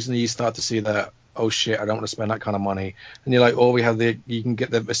occasionally you start to see that, oh shit, I don't want to spend that kind of money. And you're like, oh, you can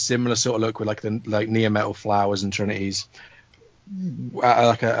get a similar sort of look with like the neometal flowers and trinities at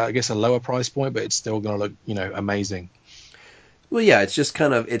like I guess a lower price point, but it's still going to look, amazing. Well, yeah, it's just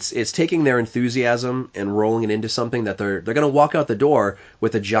kind of it's taking their enthusiasm and rolling it into something that they're going to walk out the door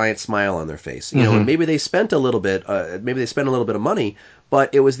with a giant smile on their face. And maybe they spent a little bit, of money,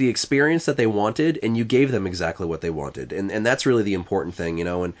 but it was the experience that they wanted, and you gave them exactly what they wanted, and that's really the important thing,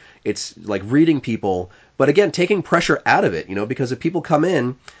 And it's like reading people, but again, taking pressure out of it, because if people come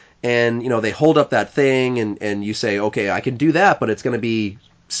in and they hold up that thing, and you say, okay, I can do that, but it's going to be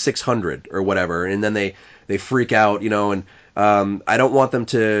 600 or whatever, and then they freak out, and I don't want them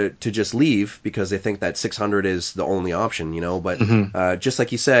to just leave because they think that 600 is the only option, But just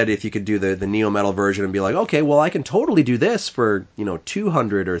like you said, if you could do the neo metal version and be like, okay, well, I can totally do this for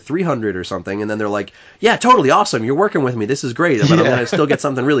 200 or 300 or something, and then they're like, yeah, totally awesome, you're working with me, this is great, but I'm gonna still get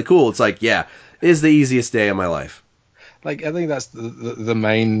something really cool. It's like, yeah, it is the easiest day of my life. Like, I think that's the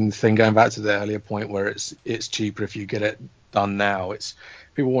main thing, going back to the earlier point where it's cheaper if you get it done now. It's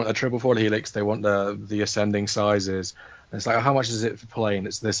people want a triple forward helix, they want the ascending sizes. And it's like, oh, how much is it for plain?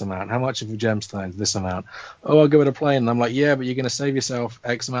 It's this amount. How much for gemstones? This amount. Oh, I'll go with a plain. And I'm like, yeah, but you're going to save yourself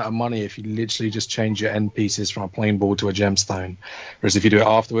X amount of money if you literally just change your end pieces from a plain ball to a gemstone. Whereas if you do it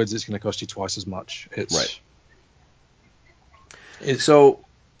afterwards, it's going to cost you twice as much. Right. So,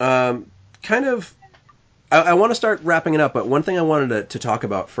 kind of, I want to start wrapping it up, but one thing I wanted to talk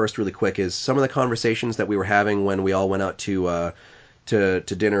about first really quick is some of the conversations that we were having when we all went out to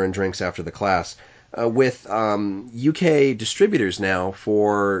dinner and drinks after the class. With UK distributors now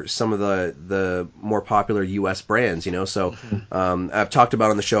for some of the more popular US brands, So I've talked about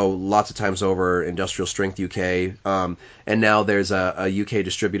on the show lots of times over Industrial Strength UK, and now there's a UK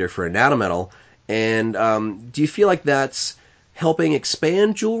distributor for Anatometal. And do you feel like that's helping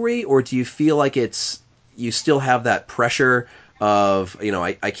expand jewelry, or do you feel like you still have that pressure of,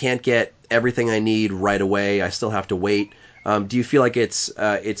 I can't get everything I need right away, I still have to wait? Do you feel like it's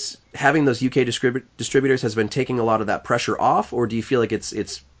having those UK distributors has been taking a lot of that pressure off, or do you feel like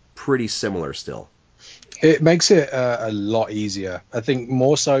it's pretty similar still? It makes it a lot easier. I think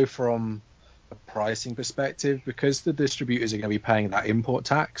more so from a pricing perspective, because the distributors are going to be paying that import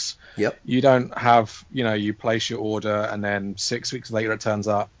tax. Yep. You don't have, you place your order and then 6 weeks later it turns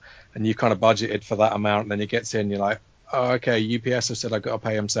up and you kind of budgeted for that amount, and then it gets in, you're like, oh, okay, UPS have said I've got to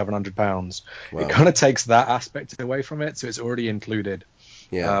pay them £700. Wow. It kind of takes that aspect away from it, so it's already included.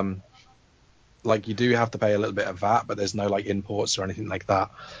 Yeah. like you do have to pay a little bit of VAT, but there's no like imports or anything like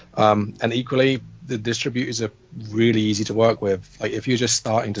that. And equally, the distributors are really easy to work with. Like if you're just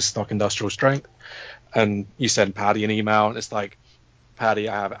starting to stock industrial strength, and you send Paddy an email, and it's like, Paddy,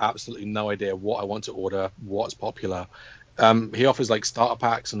 I have absolutely no idea what I want to order, what's popular. He offers like starter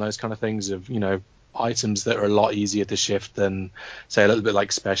packs and those kind of things of, items that are a lot easier to shift than, say, a little bit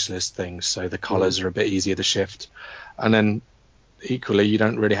like specialist things. So the colors are a bit easier to shift. And then equally, you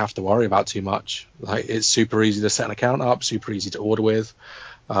don't really have to worry about too much. Like it's super easy to set an account up, super easy to order with.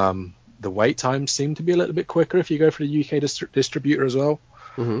 The wait times seem to be a little bit quicker if you go for the UK distributor as well,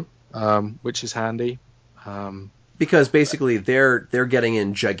 which is handy. Because basically they're getting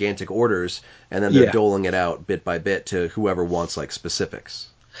in gigantic orders and then they're doling it out bit by bit to whoever wants like specifics.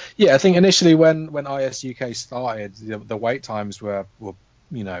 Yeah, I think initially when IS UK started, the wait times were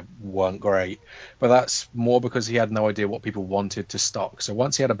weren't great, but that's more because he had no idea what people wanted to stock. So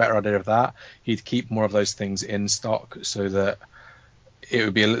once he had a better idea of that, he'd keep more of those things in stock so that it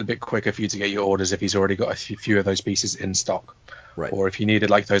would be a little bit quicker for you to get your orders if he's already got a few of those pieces in stock. Right. Or if you needed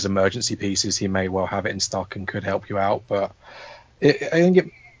like those emergency pieces, he may well have it in stock and could help you out. But I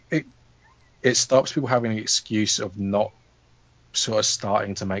think it stops people having an excuse of not sort of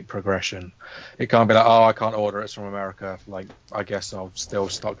starting to make progression. It can't be like, oh, I can't order it from America. Like, I guess I'll still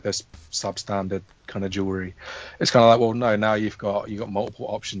stock this substandard kind of jewelry. It's kind of like, well, no, now you've got multiple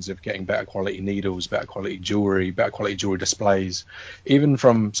options of getting better quality needles, better quality jewelry displays. Even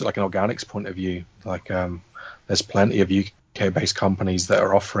from sort of like an organics point of view, like there's plenty of UK-based companies that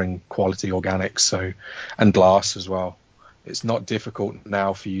are offering quality organics, and glass as well. It's not difficult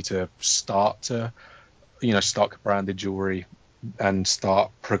now for you to start to, stock branded jewelry and start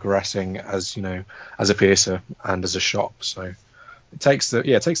progressing as a piercer and as a shop. So it takes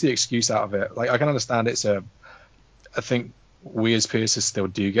the excuse out of it. Like I can understand I think we as piercers still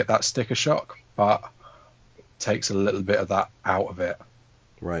do get that sticker shock, but it takes a little bit of that out of it.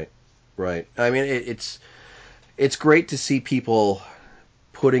 Right. I mean, it's great to see people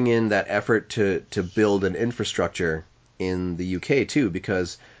putting in that effort to build an infrastructure in the UK too,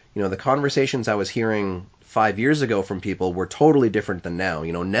 because the conversations I was hearing 5 years ago from people were totally different than now.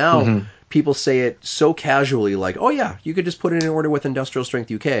 Now people say it so casually, like, oh yeah, you could just put in an order with Industrial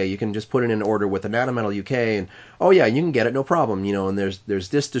Strength UK. You can just put in an order with Anatometal UK, and oh yeah, you can get it, no problem. And there's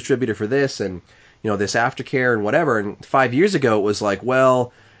this distributor for this, and this aftercare and whatever. And 5 years ago it was like,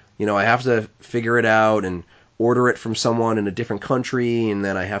 well, I have to figure it out and order it from someone in a different country, and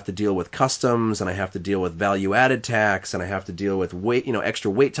then I have to deal with customs, and I have to deal with value-added tax, and I have to deal with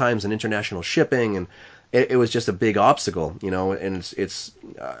extra wait times and international shipping, and it was just a big obstacle, and it's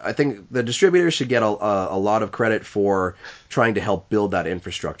I think the distributors should get a lot of credit for trying to help build that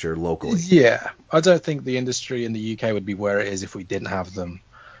infrastructure locally. Yeah, I don't think the industry in the UK would be where it is if we didn't have them.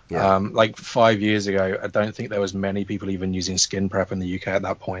 Yeah. Like 5 years ago, I don't think there was many people even using skin prep in the UK at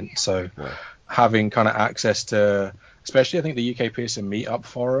that point. So having kind of access to, especially I think the UK Piercer Meetup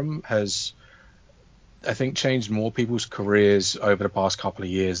Forum has, I think, changed more people's careers over the past couple of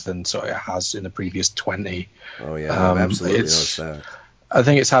years than sort of it has in the previous 20. Oh yeah, I've absolutely noticed that. I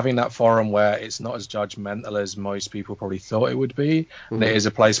think it's having that forum where it's not as judgmental as most people probably thought it would be. And it is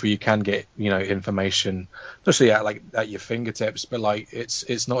a place where you can get, information, especially at your fingertips, but like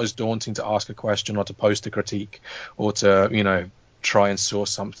it's not as daunting to ask a question or to post a critique or to, try and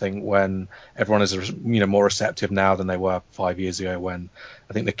source something when everyone is, more receptive now than they were 5 years ago, when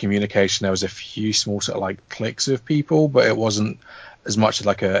I think the communication, there was a few small sort of like cliques of people, but it wasn't as much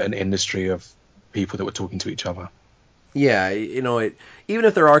like an industry of people that were talking to each other. Yeah, even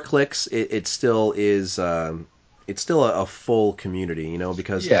if there are cliques, it still is. It's still a full community,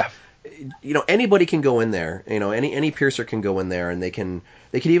 because anybody can go in there. Any piercer can go in there, and they can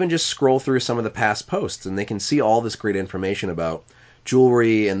even just scroll through some of the past posts, and they can see all this great information about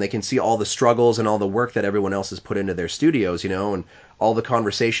jewelry, and they can see all the struggles and all the work that everyone else has put into their studios, and all the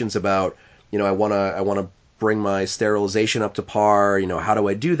conversations about, I want to bring my sterilization up to par. How do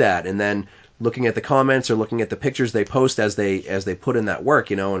I do that? And then looking at the comments or looking at the pictures they post as they put in that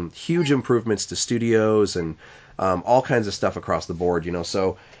work, and huge improvements to studios and all kinds of stuff across the board,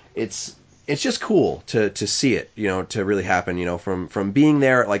 So it's just cool to see it, to really happen, from being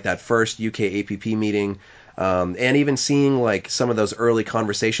there at like that first UK APP meeting, and even seeing like some of those early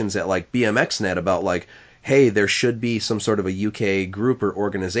conversations at like BMXNet about like, hey, there should be some sort of a UK group or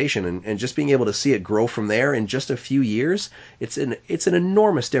organization, and just being able to see it grow from there in just a few years, it's an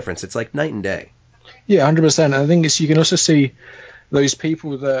enormous difference. It's like night and day. Yeah, 100%. I think you can also see those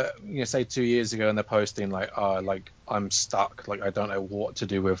people that, say 2 years ago and they're posting like, oh, like I'm stuck, like I don't know what to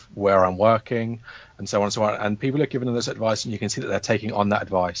do with where I'm working, and so on and so on. And people are giving them this advice, and you can see that they're taking on that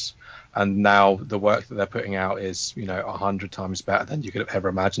advice. And now the work that they're putting out is, 100 times better than you could have ever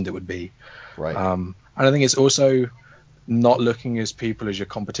imagined it would be. Right. And I think it's also not looking as people as your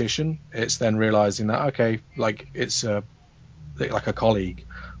competition. It's then realizing that, okay, like it's like a colleague,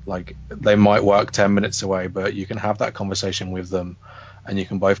 like they might work 10 minutes away, but you can have that conversation with them and you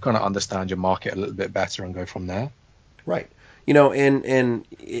can both kind of understand your market a little bit better and go from there. Right. And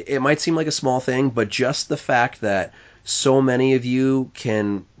it might seem like a small thing, but just the fact that so many of you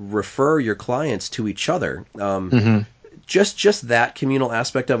can refer your clients to each other, just that communal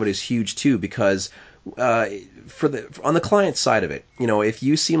aspect of it is huge too, because on the client side of it, if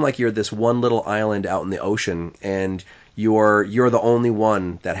you seem like you're this one little island out in the ocean and you're the only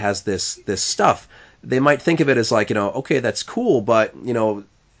one that has this stuff, they might think of it as like, okay, that's cool, but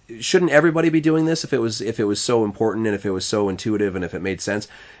shouldn't everybody be doing this if it was so important and if it was so intuitive and if it made sense?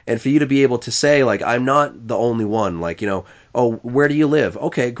 And for you to be able to say, like, I'm not the only one, like, oh, where do you live?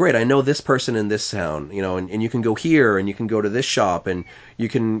 Okay, great, I know this person in this town, and you can go here and you can go to this shop and you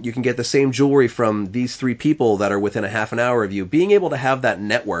can get the same jewelry from these 3 people that are within a half an hour of you. Being able to have that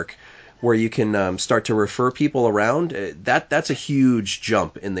network where you can start to refer people around, that's a huge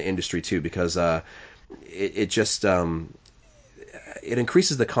jump in the industry too, because it just it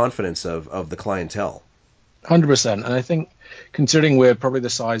increases the confidence of the clientele. 100%. And I think considering we're probably the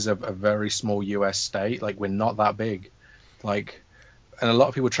size of a very small US state, like we're not that big, like, and a lot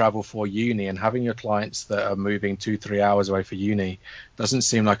of people travel for uni, and having your clients that are moving 2-3 hours away for uni doesn't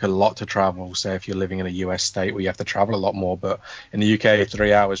seem like a lot to travel. Say if you're living in a US state where you have to travel a lot more, but in the UK,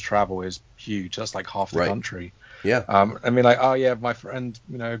 3 hours travel is huge. That's like half the country. Yeah. I mean, like, oh yeah, my friend,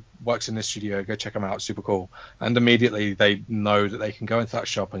 works in this studio. Go check them out. Super cool. And immediately they know that they can go into that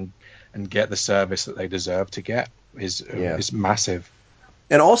shop and get the service that they deserve to get is massive.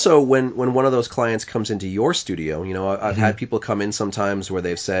 And also, when one of those clients comes into your studio, I've had people come in sometimes where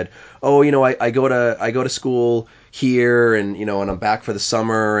they've said, "Oh, I go to school here, and and I'm back for the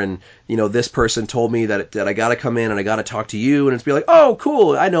summer, and this person told me that I got to come in and I got to talk to you," and it's be like, "Oh,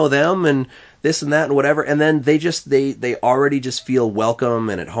 cool, I know them," and this and that and whatever, and then they already just feel welcome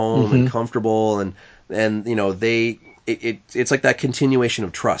and at home and comfortable, and it's like that continuation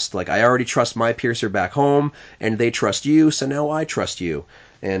of trust. Like, I already trust my piercer back home, and they trust you, so now I trust you.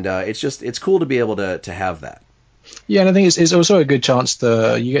 And it's cool to be able to have that. Yeah, and I think it's also a good chance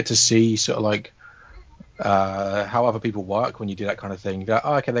you get to see sort of like how other people work when you do that kind of thing. You go,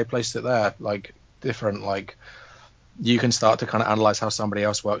 oh, okay, they placed it there, like different, like you can start to kind of analyze how somebody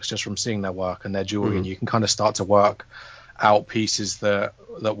else works just from seeing their work and their jewelry, and you can kind of start to work out pieces that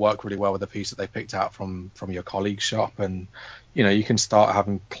work really well with the piece that they picked out from your colleague's shop. And you can start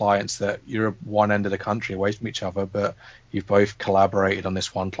having clients that you're at one end of the country away from each other, but you've both collaborated on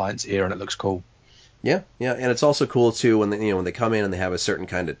this one client's ear and it looks cool. Yeah, and it's also cool too when when they come in and they have a certain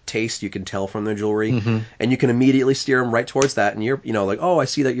kind of taste, you can tell from their jewelry, and you can immediately steer them right towards that. And you're like, oh, I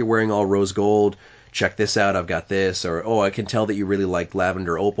see that you're wearing all rose gold. Check this out, I've got this. Or, oh, I can tell that you really like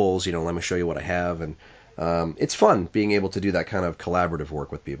lavender opals. Let me show you what I have. And it's fun being able to do that kind of collaborative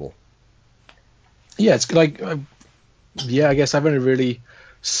work with people. Yeah, it's like, I guess I've only really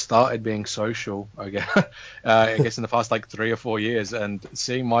started being social, I guess in the past like 3 or 4 years, and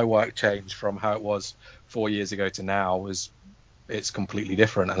seeing my work change from how it was 4 years ago to now it's completely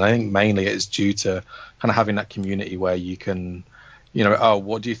different. And I think mainly it's due to kind of having that community where you can, oh,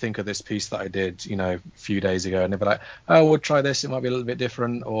 what do you think of this piece that I did, a few days ago? And they'll be like, oh, we'll try this. It might be a little bit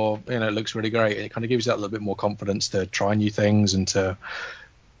different, or, it looks really great. It kind of gives you that little bit more confidence to try new things and to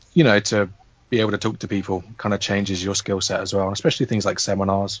be able to talk to people. Kind of changes your skill set as well, and especially things like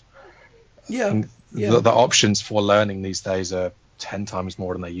seminars. Yeah. The options for learning these days are 10 times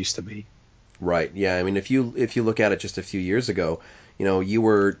more than they used to be. Right. Yeah. I mean, if you look at it just a few years ago, you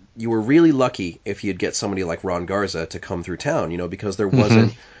were really lucky if you'd get somebody like Ron Garza to come through town, because there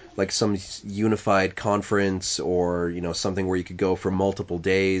wasn't like some unified conference or, something where you could go for multiple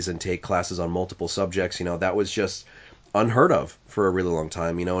days and take classes on multiple subjects. That was just unheard of for a really long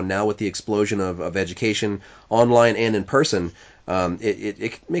time, and now with the explosion of education online and in person,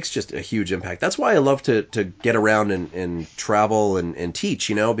 it makes just a huge impact. That's why I love to get around and travel and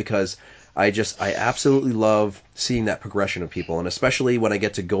teach, because I absolutely love seeing that progression of people, and especially when I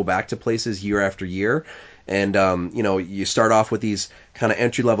get to go back to places year after year. And, you start off with these kind of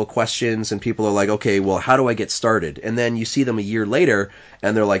entry-level questions, and people are like, okay, well, how do I get started? And then you see them a year later,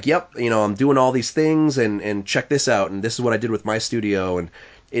 and they're like, yep, I'm doing all these things, and check this out, and this is what I did with my studio. And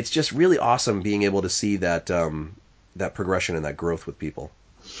it's just really awesome being able to see that that progression and that growth with people.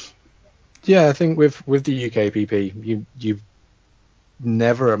 Yeah, I think with the UKPP, you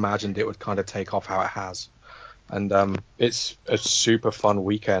never imagined it would kind of take off how it has. And it's a super fun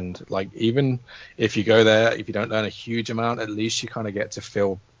weekend. Like, even if you go there, if you don't learn a huge amount, at least you kind of get to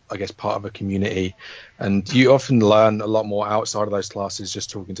feel, I guess, part of a community. And you often learn a lot more outside of those classes just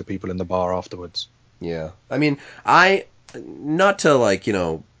talking to people in the bar afterwards. Yeah. I mean, not to, like,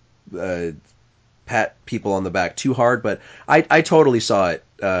 pat people on the back too hard, but I totally saw it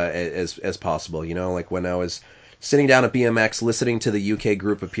as possible. Like when I was sitting down at BMX, listening to the UK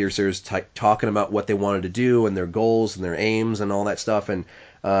group of piercers talking about what they wanted to do and their goals and their aims and all that stuff, and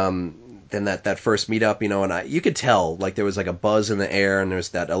then that first meetup, and you could tell like there was like a buzz in the air and there's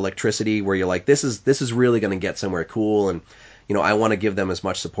that electricity where you're like, this is really going to get somewhere cool, and I want to give them as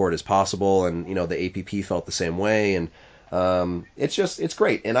much support as possible, and the APP felt the same way, and it's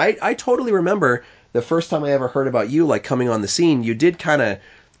great. And I totally remember the first time I ever heard about you, like coming on the scene. You did kind of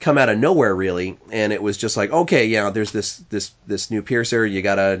come out of nowhere, really, and it was just like, okay, yeah, there's this new piercer. You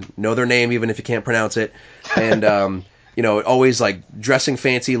gotta know their name even if you can't pronounce it, and always like dressing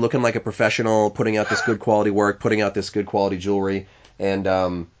fancy, looking like a professional, putting out this good quality work, putting out this good quality jewelry, and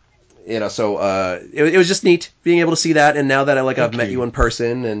so it was just neat being able to see that. And now that I've met you in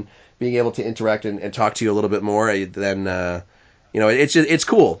person and being able to interact and talk to you a little bit more, then it's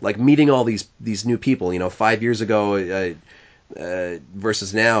cool, like meeting all these new people. 5 years ago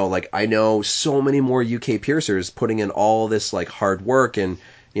versus now, like I know so many more UK piercers putting in all this like hard work and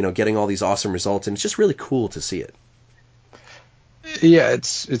getting all these awesome results, and it's just really cool to see it. Yeah,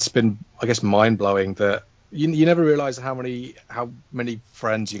 it's been, I guess, mind blowing that you never realize how many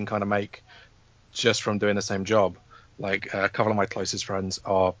friends you can kind of make just from doing the same job. Like a couple of my closest friends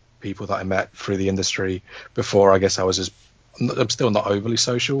are people that I met through the industry before. I guess I'm still not overly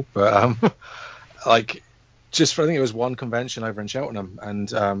social, but like just I think it was one convention over in Cheltenham,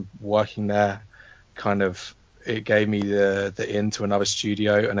 and working there kind of it gave me the in to another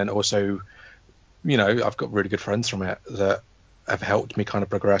studio, and then also I've got really good friends from it that have helped me kind of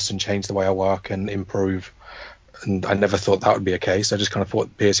progress and change the way I work and improve. And I never thought that would be a case. I just kind of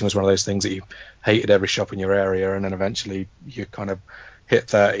thought piercing was one of those things that you hated every shop in your area, and then eventually you kind of hit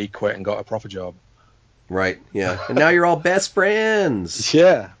 30, quit, and got a proper job. Right, yeah. And now you're all best friends.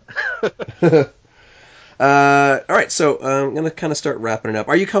 Yeah. All right, so I'm going to kind of start wrapping it up.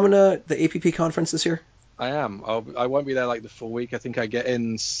 Are you coming to the APP conference this year? I am. I won't be there like the full week. I think I get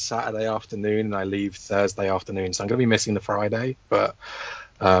in Saturday afternoon and I leave Thursday afternoon. So I'm going to be missing the Friday, but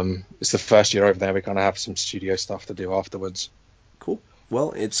it's the first year over there. We kind of have some studio stuff to do afterwards. Cool.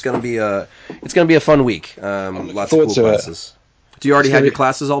 Well, it's going to be a fun week. Lots of cool classes. Do you already have your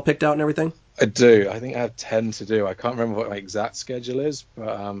classes all picked out and everything? I do. I think I have 10 to do. I can't remember what my exact schedule is, but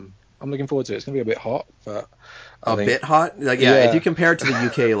I'm looking forward to it. It's going to be a bit hot, but bit hot? Like, yeah, if you compare it to the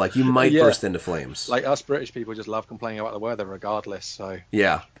UK, like you might burst into flames. Like us British people just love complaining about the weather regardless, so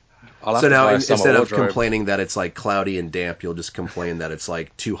yeah. So now instead of complaining that it's like cloudy and damp, you'll just complain that it's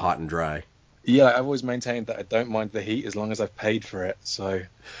like too hot and dry. Yeah, I've always maintained that I don't mind the heat as long as I've paid for it. So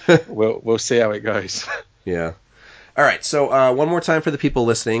we'll see how it goes. Yeah. All right. So one more time for the people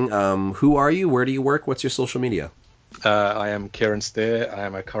listening. Who are you? Where do you work? What's your social media? I am Kieran Steer. I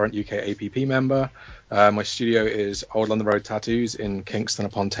am a current UK APP member. My studio is Old London Road Tattoos in Kingston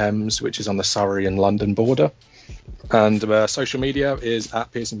upon Thames, which is on the Surrey and London border. And social media is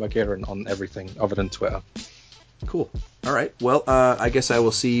at Piercing by Kieran on everything other than Twitter. Cool. All right. Well, I guess I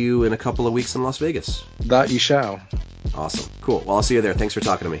will see you in a couple of weeks in Las Vegas. That you shall. Awesome. Cool. Well, I'll see you there. Thanks for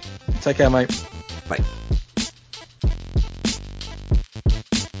talking to me. Take care, mate. Bye.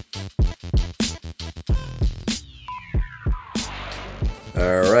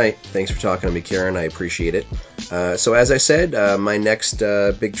 All right. Thanks for talking to me, Kieran. I appreciate it. So as I said, my next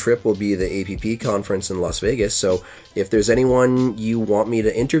big trip will be the APP conference in Las Vegas. So if there's anyone you want me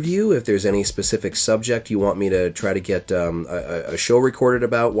to interview, if there's any specific subject you want me to try to get a show recorded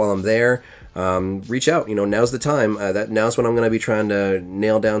about while I'm there, reach out. Now's the time. Now's when I'm going to be trying to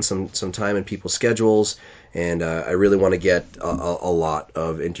nail down some time in people's schedules. And I really want to get a lot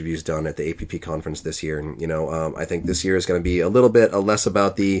of interviews done at the APP conference this year. And, I think this year is going to be a little bit less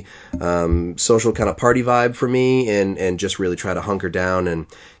about the social kind of party vibe for me, and just really try to hunker down and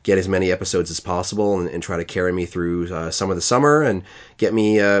get as many episodes as possible, and try to carry me through some of the summer and get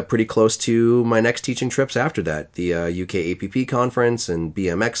me pretty close to my next teaching trips after that, the UK APP conference and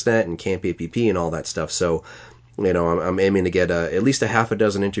BMXNet and Camp APP and all that stuff. So I'm aiming to get at least a half a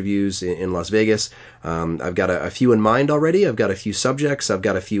dozen interviews in Las Vegas. I've got a few in mind already. I've got a few subjects. I've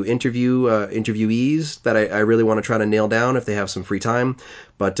got a few interviewees that I really want to try to nail down if they have some free time.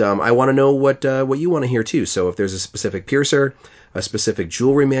 But I want to know what you want to hear too. So if there's a specific piercer, a specific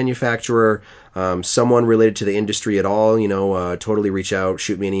jewelry manufacturer, someone related to the industry at all, totally reach out,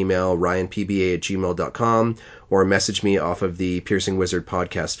 shoot me an email, ryanpba@gmail.com, or message me off of the Piercing Wizard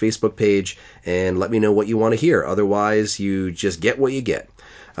Podcast Facebook page and let me know what you want to hear. Otherwise, you just get what you get.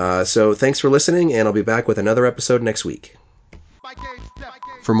 So thanks for listening, and I'll be back with another episode next week.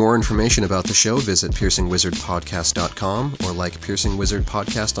 For more information about the show, visit piercingwizardpodcast.com or like Piercing Wizard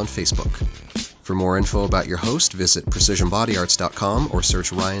Podcast on Facebook. For more info about your host, visit precisionbodyarts.com or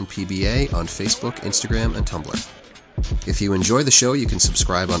search Ryan PBA on Facebook, Instagram, and Tumblr. If you enjoy the show, you can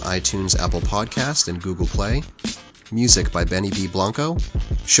subscribe on iTunes, Apple Podcast, and Google Play. Music by Benny B. Blanco.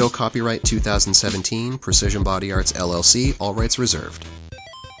 Show copyright 2017, Precision Body Arts LLC, all rights reserved.